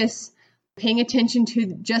practice paying attention to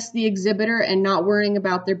just the exhibitor and not worrying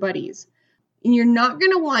about their buddies. And you're not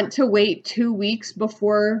going to want to wait 2 weeks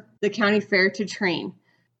before the county fair to train.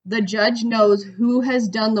 The judge knows who has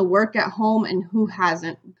done the work at home and who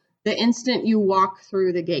hasn't the instant you walk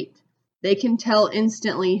through the gate. They can tell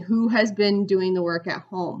instantly who has been doing the work at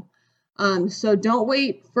home. So don't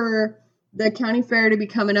wait for the county fair to be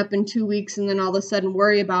coming up in 2 weeks and then all of a sudden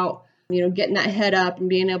worry about, getting that head up and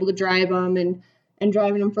being able to drive them and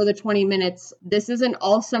driving them for the 20 minutes. This is an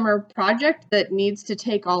all summer project that needs to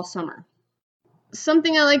take all summer.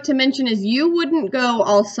 Something I like to mention is you wouldn't go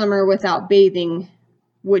all summer without bathing,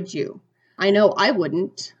 would you? I know I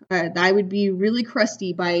wouldn't. I would be really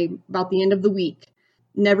crusty by about the end of the week.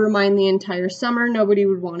 Never mind the entire summer, nobody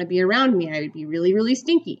would want to be around me. I would be really, really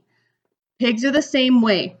stinky. Pigs are the same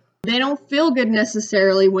way. They don't feel good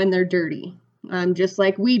necessarily when they're dirty, just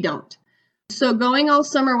like we don't. So going all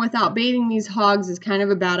summer without bathing these hogs is kind of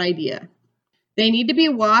a bad idea. They need to be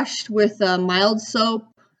washed with a mild soap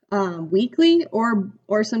weekly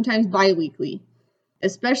or sometimes bi-weekly.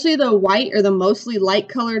 Especially the white or the mostly light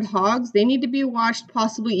colored hogs, they need to be washed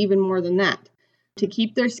possibly even more than that to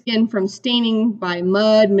keep their skin from staining by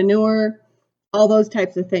mud, manure, all those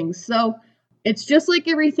types of things. So it's just like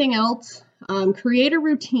everything else. Create a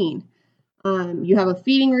routine. You have a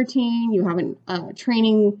feeding routine, you have a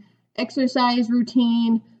training exercise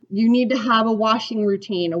routine, you need to have a washing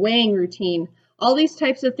routine, a weighing routine. All these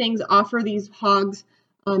types of things offer these hogs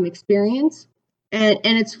experience, and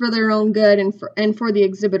it's for their own good and for the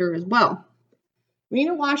exhibitor as well. We need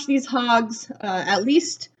to wash these hogs at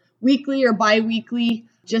least weekly or bi-weekly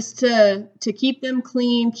just to keep them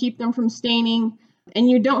clean, keep them from staining, and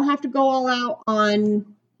you don't have to go all out on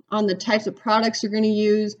the types of products you're going to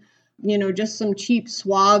use. Just some cheap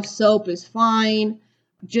Suave soap is fine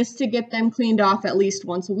just to get them cleaned off at least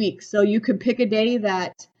once a week. So you could pick a day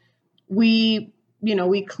that we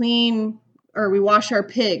clean or we wash our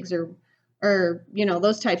pigs or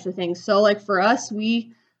those types of things. So like for us,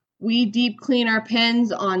 we deep clean our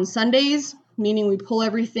pens on Sundays, meaning we pull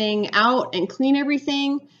everything out and clean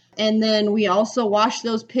everything. And then we also wash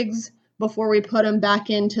those pigs before we put them back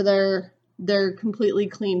into their completely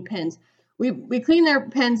clean pens. We clean their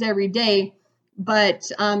pens every day,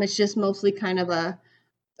 but it's just mostly kind of a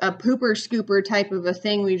pooper scooper type of a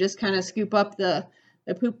thing. We just kind of scoop up the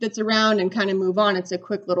poop that's around and kind of move on. It's a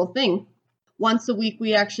quick little thing. Once a week,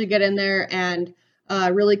 we actually get in there and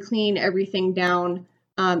really clean everything down.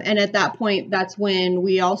 And at that point, that's when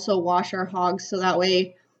we also wash our hogs. So that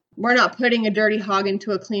way we're not putting a dirty hog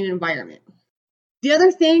into a clean environment. The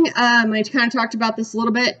other thing, I kind of talked about this a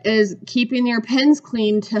little bit, is keeping your pens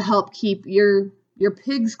clean to help keep your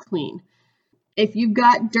pigs clean. If you've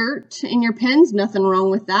got dirt in your pens, nothing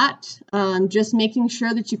wrong with that. Just making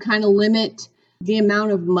sure that you kind of limit the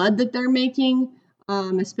amount of mud that they're making,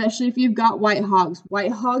 especially if you've got white hogs.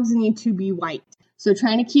 White hogs need to be white. So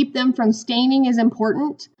trying to keep them from staining is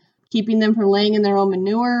important. Keeping them from laying in their own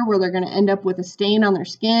manure where they're going to end up with a stain on their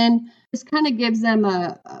skin. This kind of gives them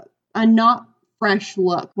a not fresh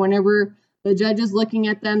look. Whenever the judge is looking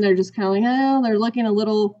at them, they're just kind of like, oh, they're looking a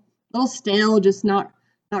little stale, just not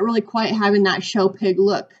really quite having that show pig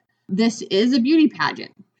look. This is a beauty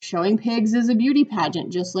pageant. Showing pigs is a beauty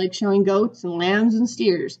pageant, just like showing goats and lambs and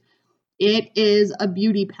steers. It is a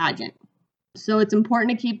beauty pageant. So it's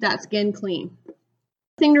important to keep that skin clean. The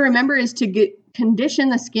thing to remember is to condition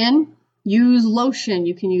the skin. Use lotion.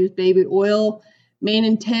 You can use baby oil, mane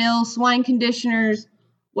and tail, swine conditioners,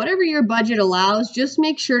 whatever your budget allows. Just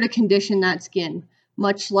make sure to condition that skin.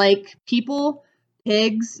 Much like people,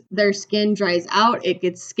 pigs, their skin dries out. It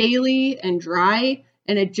gets scaly and dry,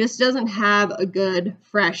 and it just doesn't have a good,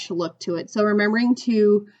 fresh look to it. So remembering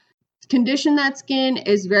to condition that skin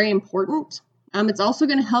is very important. It's also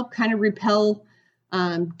going to help kind of repel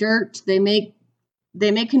dirt. They make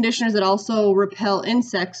conditioners that also repel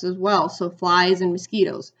insects as well, so flies and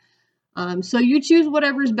mosquitoes. So you choose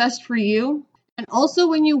whatever's best for you. And also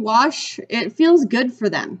when you wash, it feels good for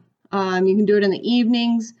them. You can do it in the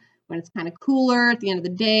evenings when it's kind of cooler at the end of the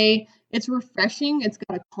day. It's refreshing. It's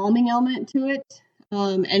got a calming element to it.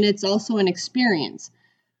 And it's also an experience.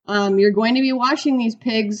 You're going to be washing these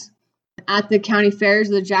pigs at the county fairs,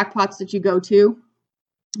 the jackpots that you go to.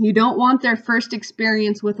 You don't want their first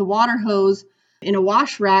experience with a water hose in a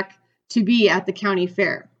wash rack to be at the county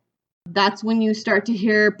fair. That's when you start to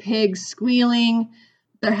hear pigs squealing.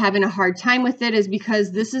 They're having a hard time with it, is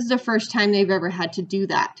because this is the first time they've ever had to do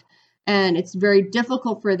that. And it's very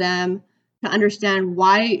difficult for them to understand,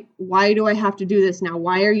 why do I have to do this now?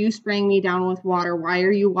 Why are you spraying me down with water? Why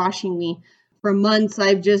are you washing me? For months,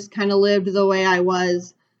 I've just kind of lived the way I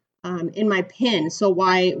was in my pen. So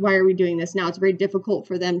why are we doing this now? It's very difficult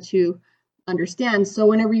for them to understand. So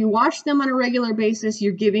whenever you wash them on a regular basis,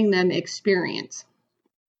 you're giving them experience.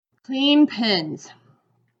 Clean pens.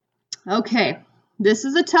 Okay, this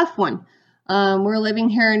is a tough one. We're living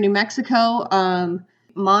here in New Mexico.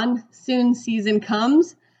 monsoon season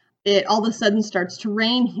comes, it all of a sudden starts to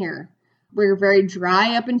rain here. We're very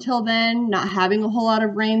dry up until then, not having a whole lot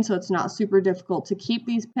of rain, so it's not super difficult to keep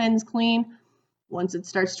these pens clean. Once it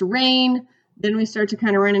starts to rain, then we start to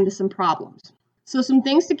kind of run into some problems. So some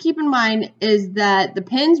things to keep in mind is that the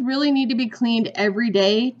pens really need to be cleaned every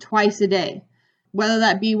day, twice a day. Whether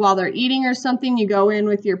that be while they're eating or something, you go in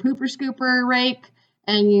with your pooper scooper rake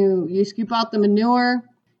and you scoop out the manure.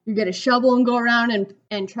 You get a shovel and go around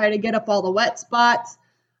and try to get up all the wet spots,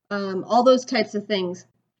 all those types of things.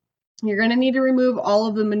 You're going to need to remove all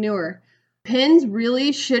of the manure. Pens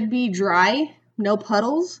really should be dry, no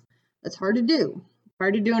puddles. That's hard to do.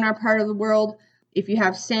 Hard to do in our part of the world if you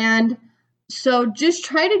have sand. So just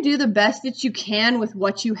try to do the best that you can with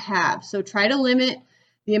what you have. So try to limit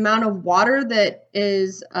the amount of water that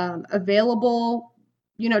is available,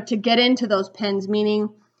 to get into those pens. Meaning,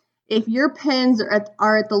 if your pens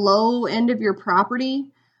are at the low end of your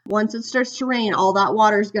property, once it starts to rain, all that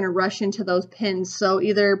water is going to rush into those pens. So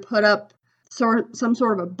either put up some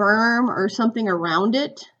sort of a berm or something around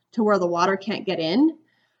it to where the water can't get in.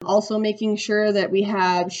 Also making sure that we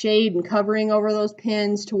have shade and covering over those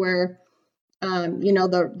pens to where,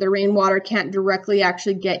 the rainwater can't directly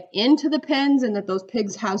actually get into the pens, and that those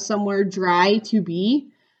pigs have somewhere dry to be.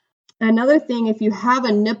 Another thing, if you have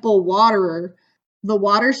a nipple waterer, the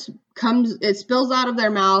water it spills out of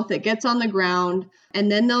their mouth, it gets on the ground,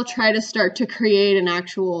 and then they'll try to start to create an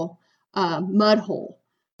actual mud hole.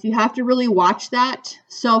 So you have to really watch that.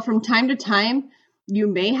 So from time to time, you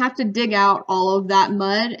may have to dig out all of that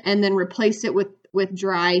mud and then replace it with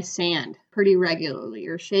dry sand pretty regularly,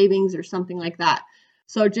 or shavings or something like that.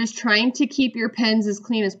 So just trying to keep your pens as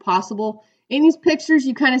clean as possible. In these pictures,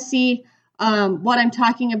 you kind of see what I'm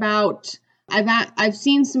talking about. I've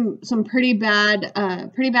seen some pretty bad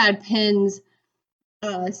pens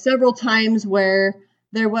several times where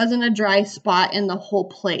there wasn't a dry spot in the whole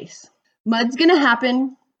place. Mud's gonna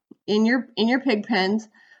happen in your pig pens,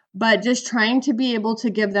 but just trying to be able to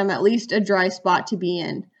give them at least a dry spot to be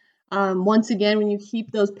in. Once again, when you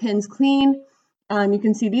keep those pens clean, you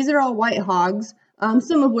can see these are all white hogs,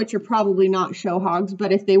 some of which are probably not show hogs,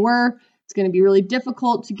 but if they were, it's going to be really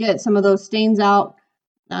difficult to get some of those stains out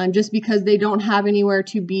just because they don't have anywhere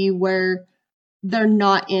to be where they're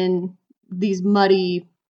not in these muddy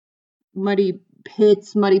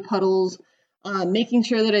pits, muddy puddles, making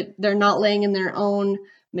sure that they're not laying in their own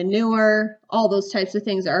manure. All those types of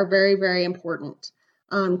things are very, very important.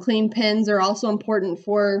 Clean pens are also important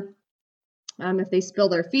for if they spill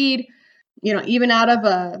their feed, even out of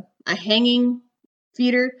a hanging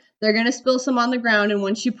feeder, they're going to spill some on the ground. And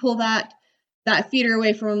once you pull that feeder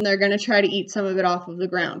away from them, they're going to try to eat some of it off of the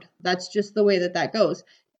ground. That's just the way that goes.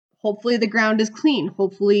 Hopefully the ground is clean.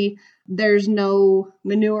 Hopefully there's no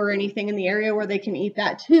manure or anything in the area where they can eat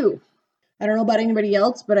that too. I don't know about anybody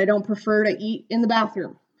else, but I don't prefer to eat in the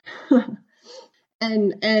bathroom.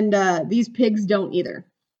 and these pigs don't either.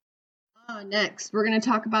 Next, we're going to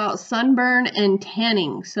talk about sunburn and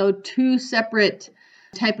tanning. So 2 separate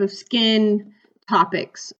type of skin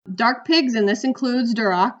topics. Dark pigs, and this includes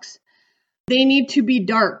Durocs, they need to be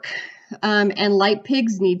dark, and light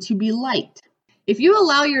pigs need to be light. If you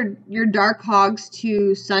allow your dark hogs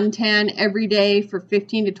to suntan every day for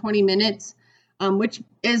 15 to 20 minutes, which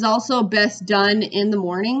is also best done in the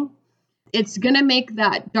morning, it's going to make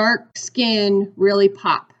that dark skin really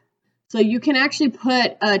pop. So you can actually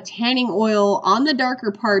put a tanning oil on the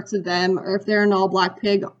darker parts of them, or if they're an all black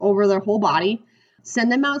pig, over their whole body.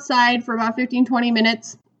 Send them outside for about 15-20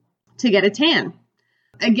 minutes to get a tan.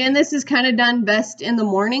 Again, this is kind of done best in the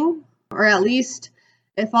morning, or at least,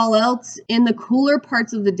 if all else, in the cooler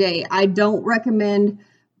parts of the day. I don't recommend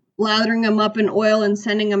lathering them up in oil and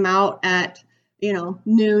sending them out at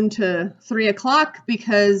noon to 3 o'clock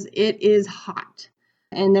because it is hot.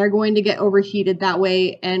 And they're going to get overheated that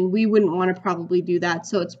way, and we wouldn't want to probably do that.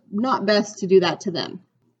 So it's not best to do that to them.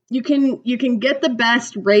 You can get the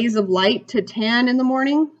best rays of light to tan in the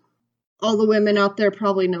morning. All the women out there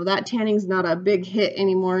probably know that tanning's not a big hit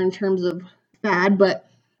anymore in terms of fad, but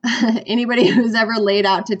anybody who's ever laid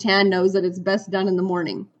out to tan knows that it's best done in the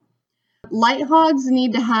morning. Light hogs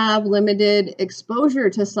need to have limited exposure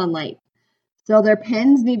to sunlight. So their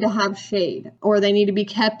pens need to have shade, or they need to be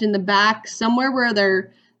kept in the back somewhere where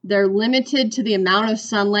they're limited to the amount of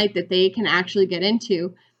sunlight that they can actually get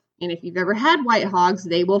into. And if you've ever had white hogs,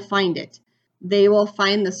 they will find it. They will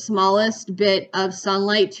find the smallest bit of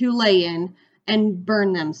sunlight to lay in and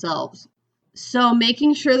burn themselves. So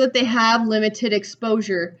making sure that they have limited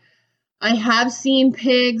exposure. I have seen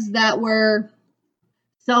pigs that were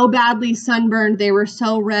so badly sunburned, they were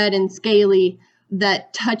so red and scaly,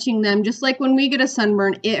 that touching them, just like when we get a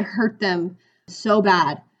sunburn, it hurt them so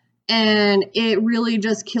bad. And it really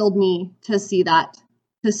just killed me to see that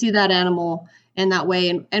animal in that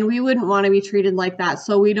way. And we wouldn't want to be treated like that.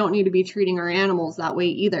 So we don't need to be treating our animals that way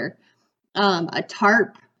either. A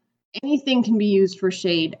tarp, anything can be used for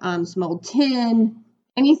shade. Some old tin,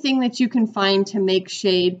 anything that you can find to make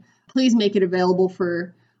shade, please make it available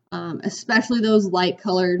for especially those light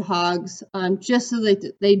colored hogs, just so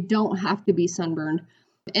that they don't have to be sunburned.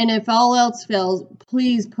 And if all else fails,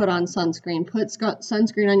 please put on sunscreen. Put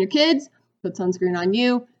sunscreen on your kids, put sunscreen on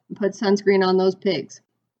you, and put sunscreen on those pigs.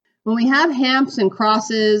 When we have hamps and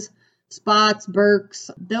crosses, spots,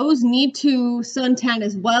 burks, those need to suntan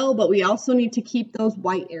as well, but we also need to keep those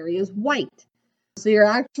white areas white. So you're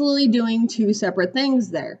actually doing two separate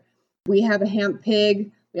things there. We have a hamp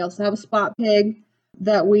pig, we also have a spot pig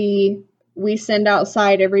that we send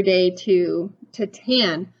outside every day to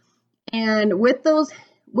tan. And with those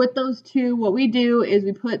two, what we do is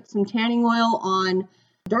we put some tanning oil on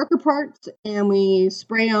darker parts and we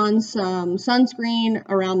spray on some sunscreen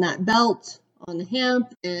around that belt on the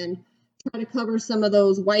hamp and try to cover some of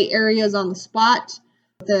those white areas on the spot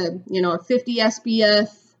with a 50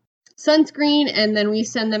 SPF sunscreen, and then we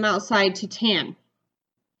send them outside to tan.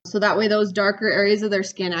 So that way those darker areas of their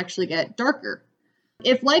skin actually get darker.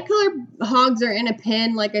 If light colored hogs are in a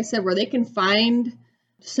pen, like I said, where they can find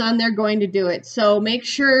sun, they're going to do it. So make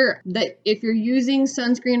sure that if you're using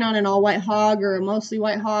sunscreen on an all white hog or a mostly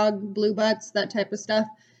white hog, blue butts, that type of stuff,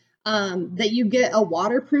 that you get a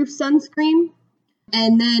waterproof sunscreen.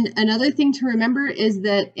 And then another thing to remember is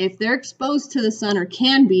that if they're exposed to the sun, or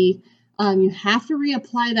can be, you have to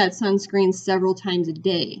reapply that sunscreen several times a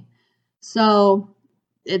day. So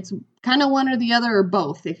it's kind of one or the other, or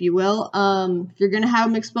both, if you will. If you're going to have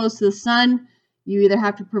them exposed to the sun, you either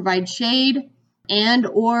have to provide shade and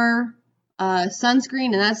or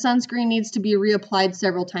sunscreen, and that sunscreen needs to be reapplied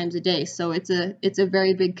several times a day. So it's a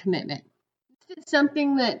very big commitment. It's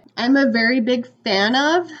something that I'm a very big fan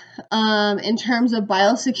of in terms of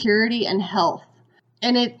biosecurity and health.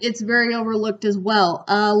 And it's very overlooked as well.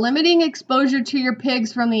 Limiting exposure to your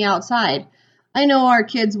pigs from the outside. I know our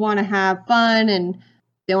kids want to have fun and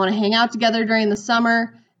they want to hang out together during the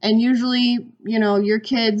summer. And usually, your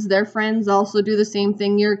kids, their friends also do the same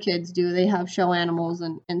thing your kids do. They have show animals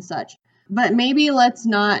and such. But maybe let's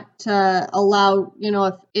not allow,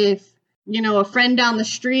 if a friend down the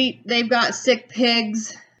street, they've got sick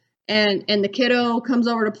pigs and the kiddo comes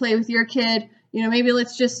over to play with your kid, maybe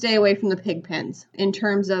let's just stay away from the pig pens in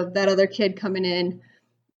terms of that other kid coming in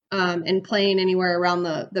and playing anywhere around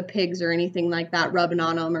the pigs or anything like that, rubbing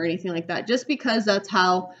on them or anything like that, just because that's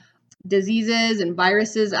how diseases and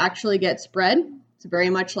viruses actually get spread. It's very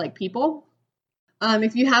much like people.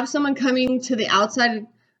 If you have someone coming to the outside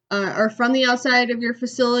or from the outside of your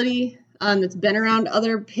facility that's been around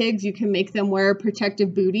other pigs, you can make them wear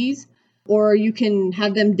protective booties, or you can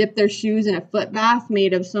have them dip their shoes in a foot bath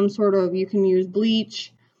made of some sort of, you can use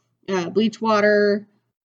bleach water,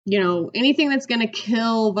 anything that's going to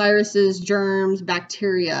kill viruses, germs,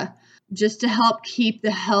 bacteria, just to help keep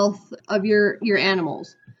the health of your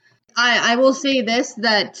animals. I will say this,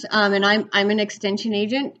 that, and I'm an extension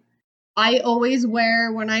agent. I always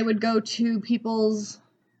wear, when I would go to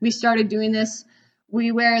we started doing this,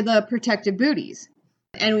 we wear the protective booties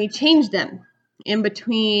and we change them in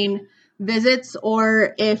between visits,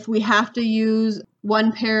 or if we have to use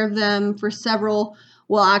one pair of them for several,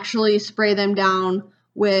 we'll actually spray them down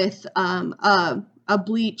with a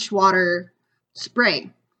bleach water spray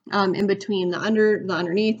in between the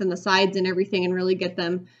underneath and the sides and everything, and really get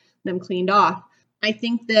them cleaned off. I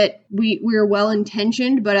think that we're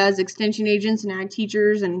well-intentioned, but as extension agents and ag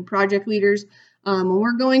teachers and project leaders, when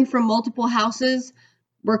we're going from multiple houses,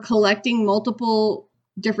 we're collecting multiple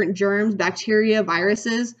different germs, bacteria,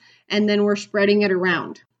 viruses, and then we're spreading it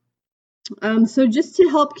around. So just to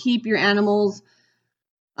help keep your animals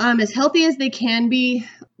as healthy as they can be,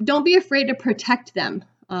 don't be afraid to protect them,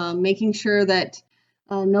 making sure that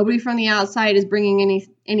nobody from the outside is bringing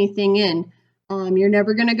anything in. You're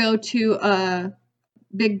never going to go to a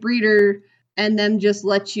big breeder and them just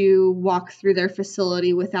let you walk through their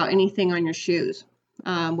facility without anything on your shoes,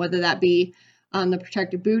 whether that be the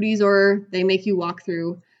protective booties or they make you walk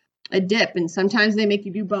through a dip, and sometimes they make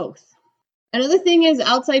you do both. Another thing is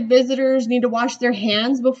outside visitors need to wash their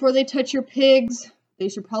hands before they touch your pigs. They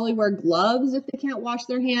should probably wear gloves if they can't wash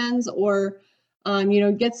their hands, or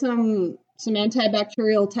get some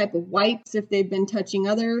antibacterial type of wipes if they've been touching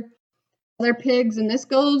other pigs. And this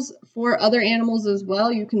goes for other animals as well.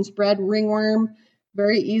 You can spread ringworm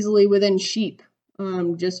very easily within sheep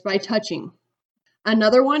just by touching.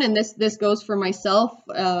 Another one, and this goes for myself,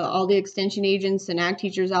 all the extension agents and ag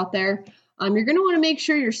teachers out there, you're going to want to make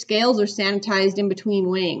sure your scales are sanitized in between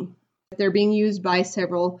weighing. They're being used by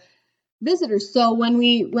several visitors. So when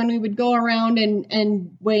we would go around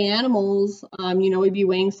and weigh animals, we'd be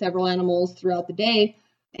weighing several animals throughout the day.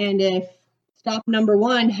 And if stop number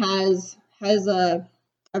one has a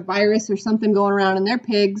virus or something going around in their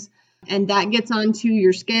pigs, and that gets onto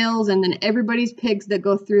your scales, and then everybody's pigs that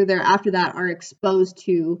go through there after that are exposed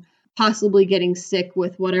to possibly getting sick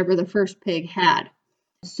with whatever the first pig had.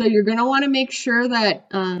 So you're going to want to make sure that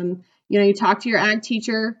you talk to your ag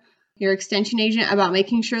teacher, your extension agent, about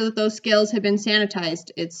making sure that those scales have been sanitized.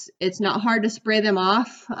 It's not hard to spray them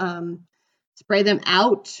off, spray them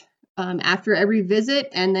out after every visit,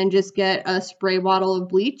 and then just get a spray bottle of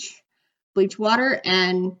bleach water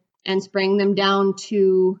and spraying them down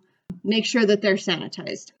to make sure that they're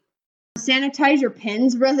sanitized. Sanitize your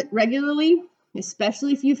pens regularly,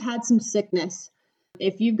 especially if you've had some sickness.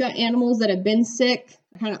 If you've got animals that have been sick,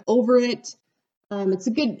 kind of over it, it's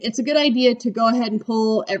a good idea to go ahead and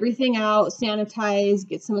pull everything out, sanitize,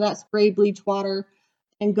 get some of that spray bleach water,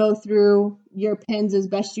 and go through your pens as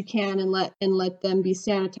best you can and let them be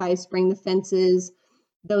sanitized, spraying the fences,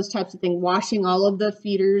 those types of things, washing all of the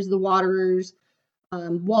feeders, the waterers,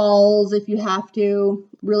 walls if you have to,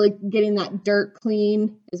 really getting that dirt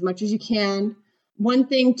clean as much as you can. One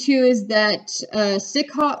thing too is that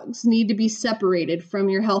sick hogs need to be separated from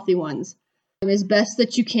your healthy ones as best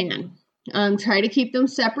that you can. Try to keep them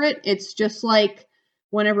separate. It's just like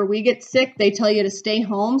whenever we get sick, they tell you to stay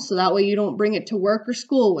home, so that way you don't bring it to work or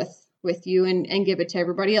school with you and give it to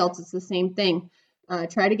everybody else. It's the same thing.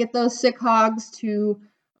 Try to get those sick hogs to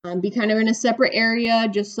be kind of in a separate area,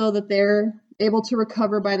 just so that they're able to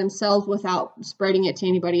recover by themselves without spreading it to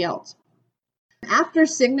anybody else. After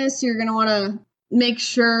sickness, you're going to want to make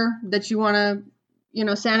sure that you want to,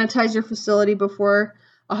 sanitize your facility before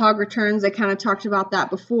a hog returns. I kind of talked about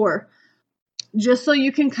that before, just so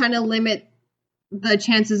you can kind of limit the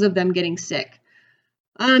chances of them getting sick.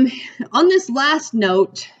 On this last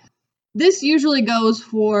note, this usually goes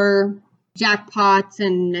for jackpots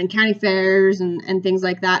and county fairs and things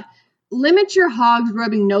like that. Limit your hogs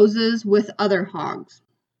rubbing noses with other hogs.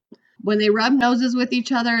 When they rub noses with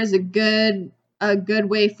each other is a good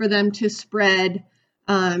way for them to spread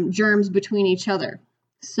germs between each other.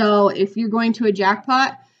 So if you're going to a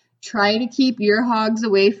jackpot, try to keep your hogs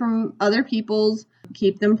away from other people's.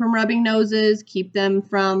 Keep them from rubbing noses. Keep them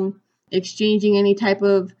from exchanging any type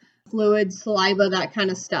of fluid, saliva, that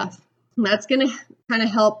kind of stuff. That's going to kind of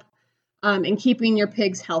help in keeping your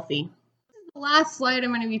pigs healthy. The last slide I'm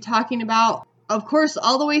going to be talking about, of course,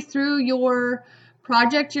 all the way through your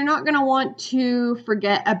project, you're not going to want to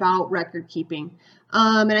forget about record keeping.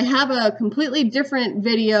 And I have a completely different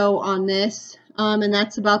video on this, and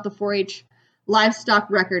that's about the 4-H livestock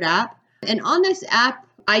record app. And on this app,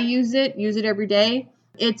 I use it every day.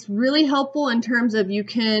 It's really helpful in terms of you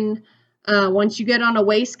can, once you get on a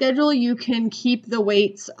weigh schedule, you can keep the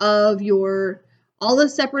weights of all the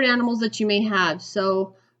separate animals that you may have.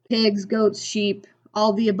 So pigs, goats, sheep,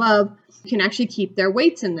 all the above, you can actually keep their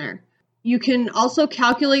weights in there. You can also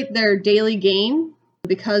calculate their daily gain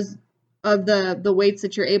because of the weights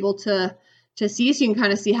that you're able to see, so you can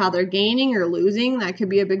kind of see how they're gaining or losing. That could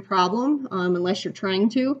be a big problem unless you're trying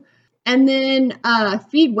to. And then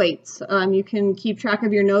feed weights. You can keep track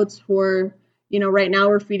of your notes for, right now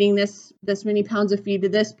we're feeding this many pounds of feed to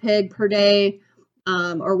this pig per day,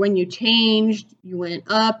 or when you changed, you went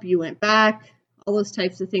up, you went back. All those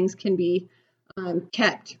types of things can be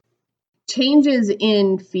kept. Changes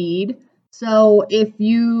in feed. So if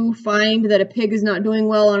you find that a pig is not doing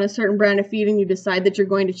well on a certain brand of feed and you decide that you're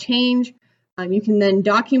going to change, you can then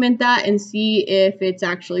document that and see if it's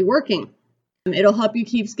actually working. It'll help you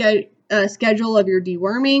keep a schedule of your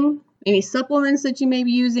deworming, any supplements that you may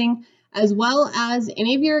be using, as well as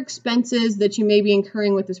any of your expenses that you may be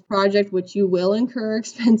incurring with this project, which you will incur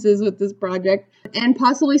expenses with this project, and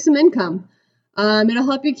possibly some income. It'll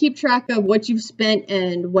help you keep track of what you've spent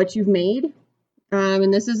and what you've made.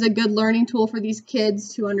 And this is a good learning tool for these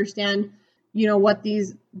kids to understand, what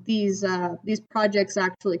these projects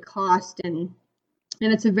actually cost, and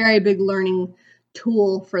it's a very big learning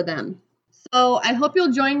tool for them. So I hope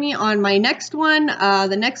you'll join me on my next one.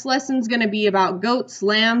 The next lesson is going to be about goats,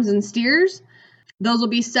 lambs, and steers. Those will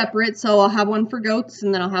be separate, so I'll have one for goats,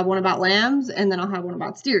 and then I'll have one about lambs, and then I'll have one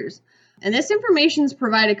about steers. And this information is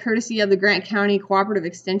provided courtesy of the Grant County Cooperative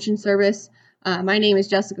Extension Service. My name is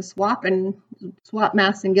Jessica Swap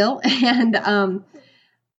Massengill, and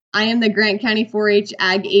I am the Grant County 4-H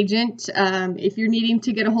Ag Agent. If you're needing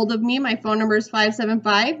to get a hold of me, my phone number is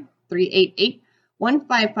 575-388-1234.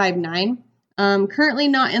 1559. Currently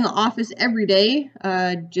not in the office every day,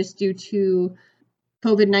 just due to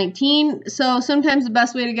COVID-19. So sometimes the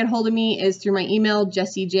best way to get a hold of me is through my email,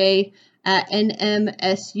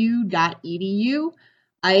 jessiej@nmsu.edu.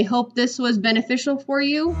 I hope this was beneficial for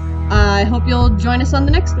you. I hope you'll join us on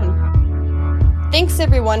the next one. Thanks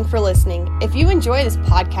everyone for listening. If you enjoy this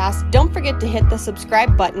podcast, don't forget to hit the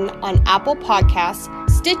subscribe button on Apple Podcasts,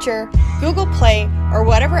 Stitcher, Google Play, or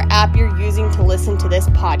whatever app you're using to listen to this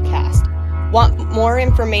podcast. Want more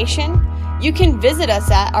information? You can visit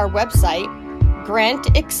us at our website,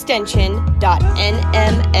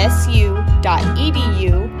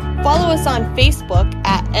 grantextension.nmsu.edu. Follow us on Facebook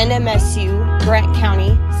at NMSU Grant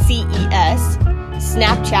County CES,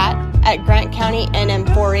 Snapchat at Grant County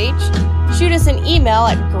NM4H. Shoot us an email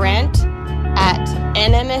at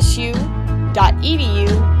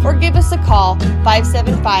grant@nmsu.edu or give us a call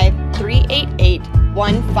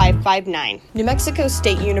 575-388-1559. New Mexico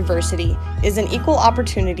State University is an equal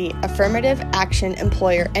opportunity affirmative action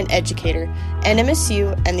employer and educator.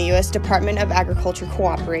 NMSU and the U.S. Department of Agriculture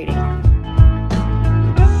cooperating.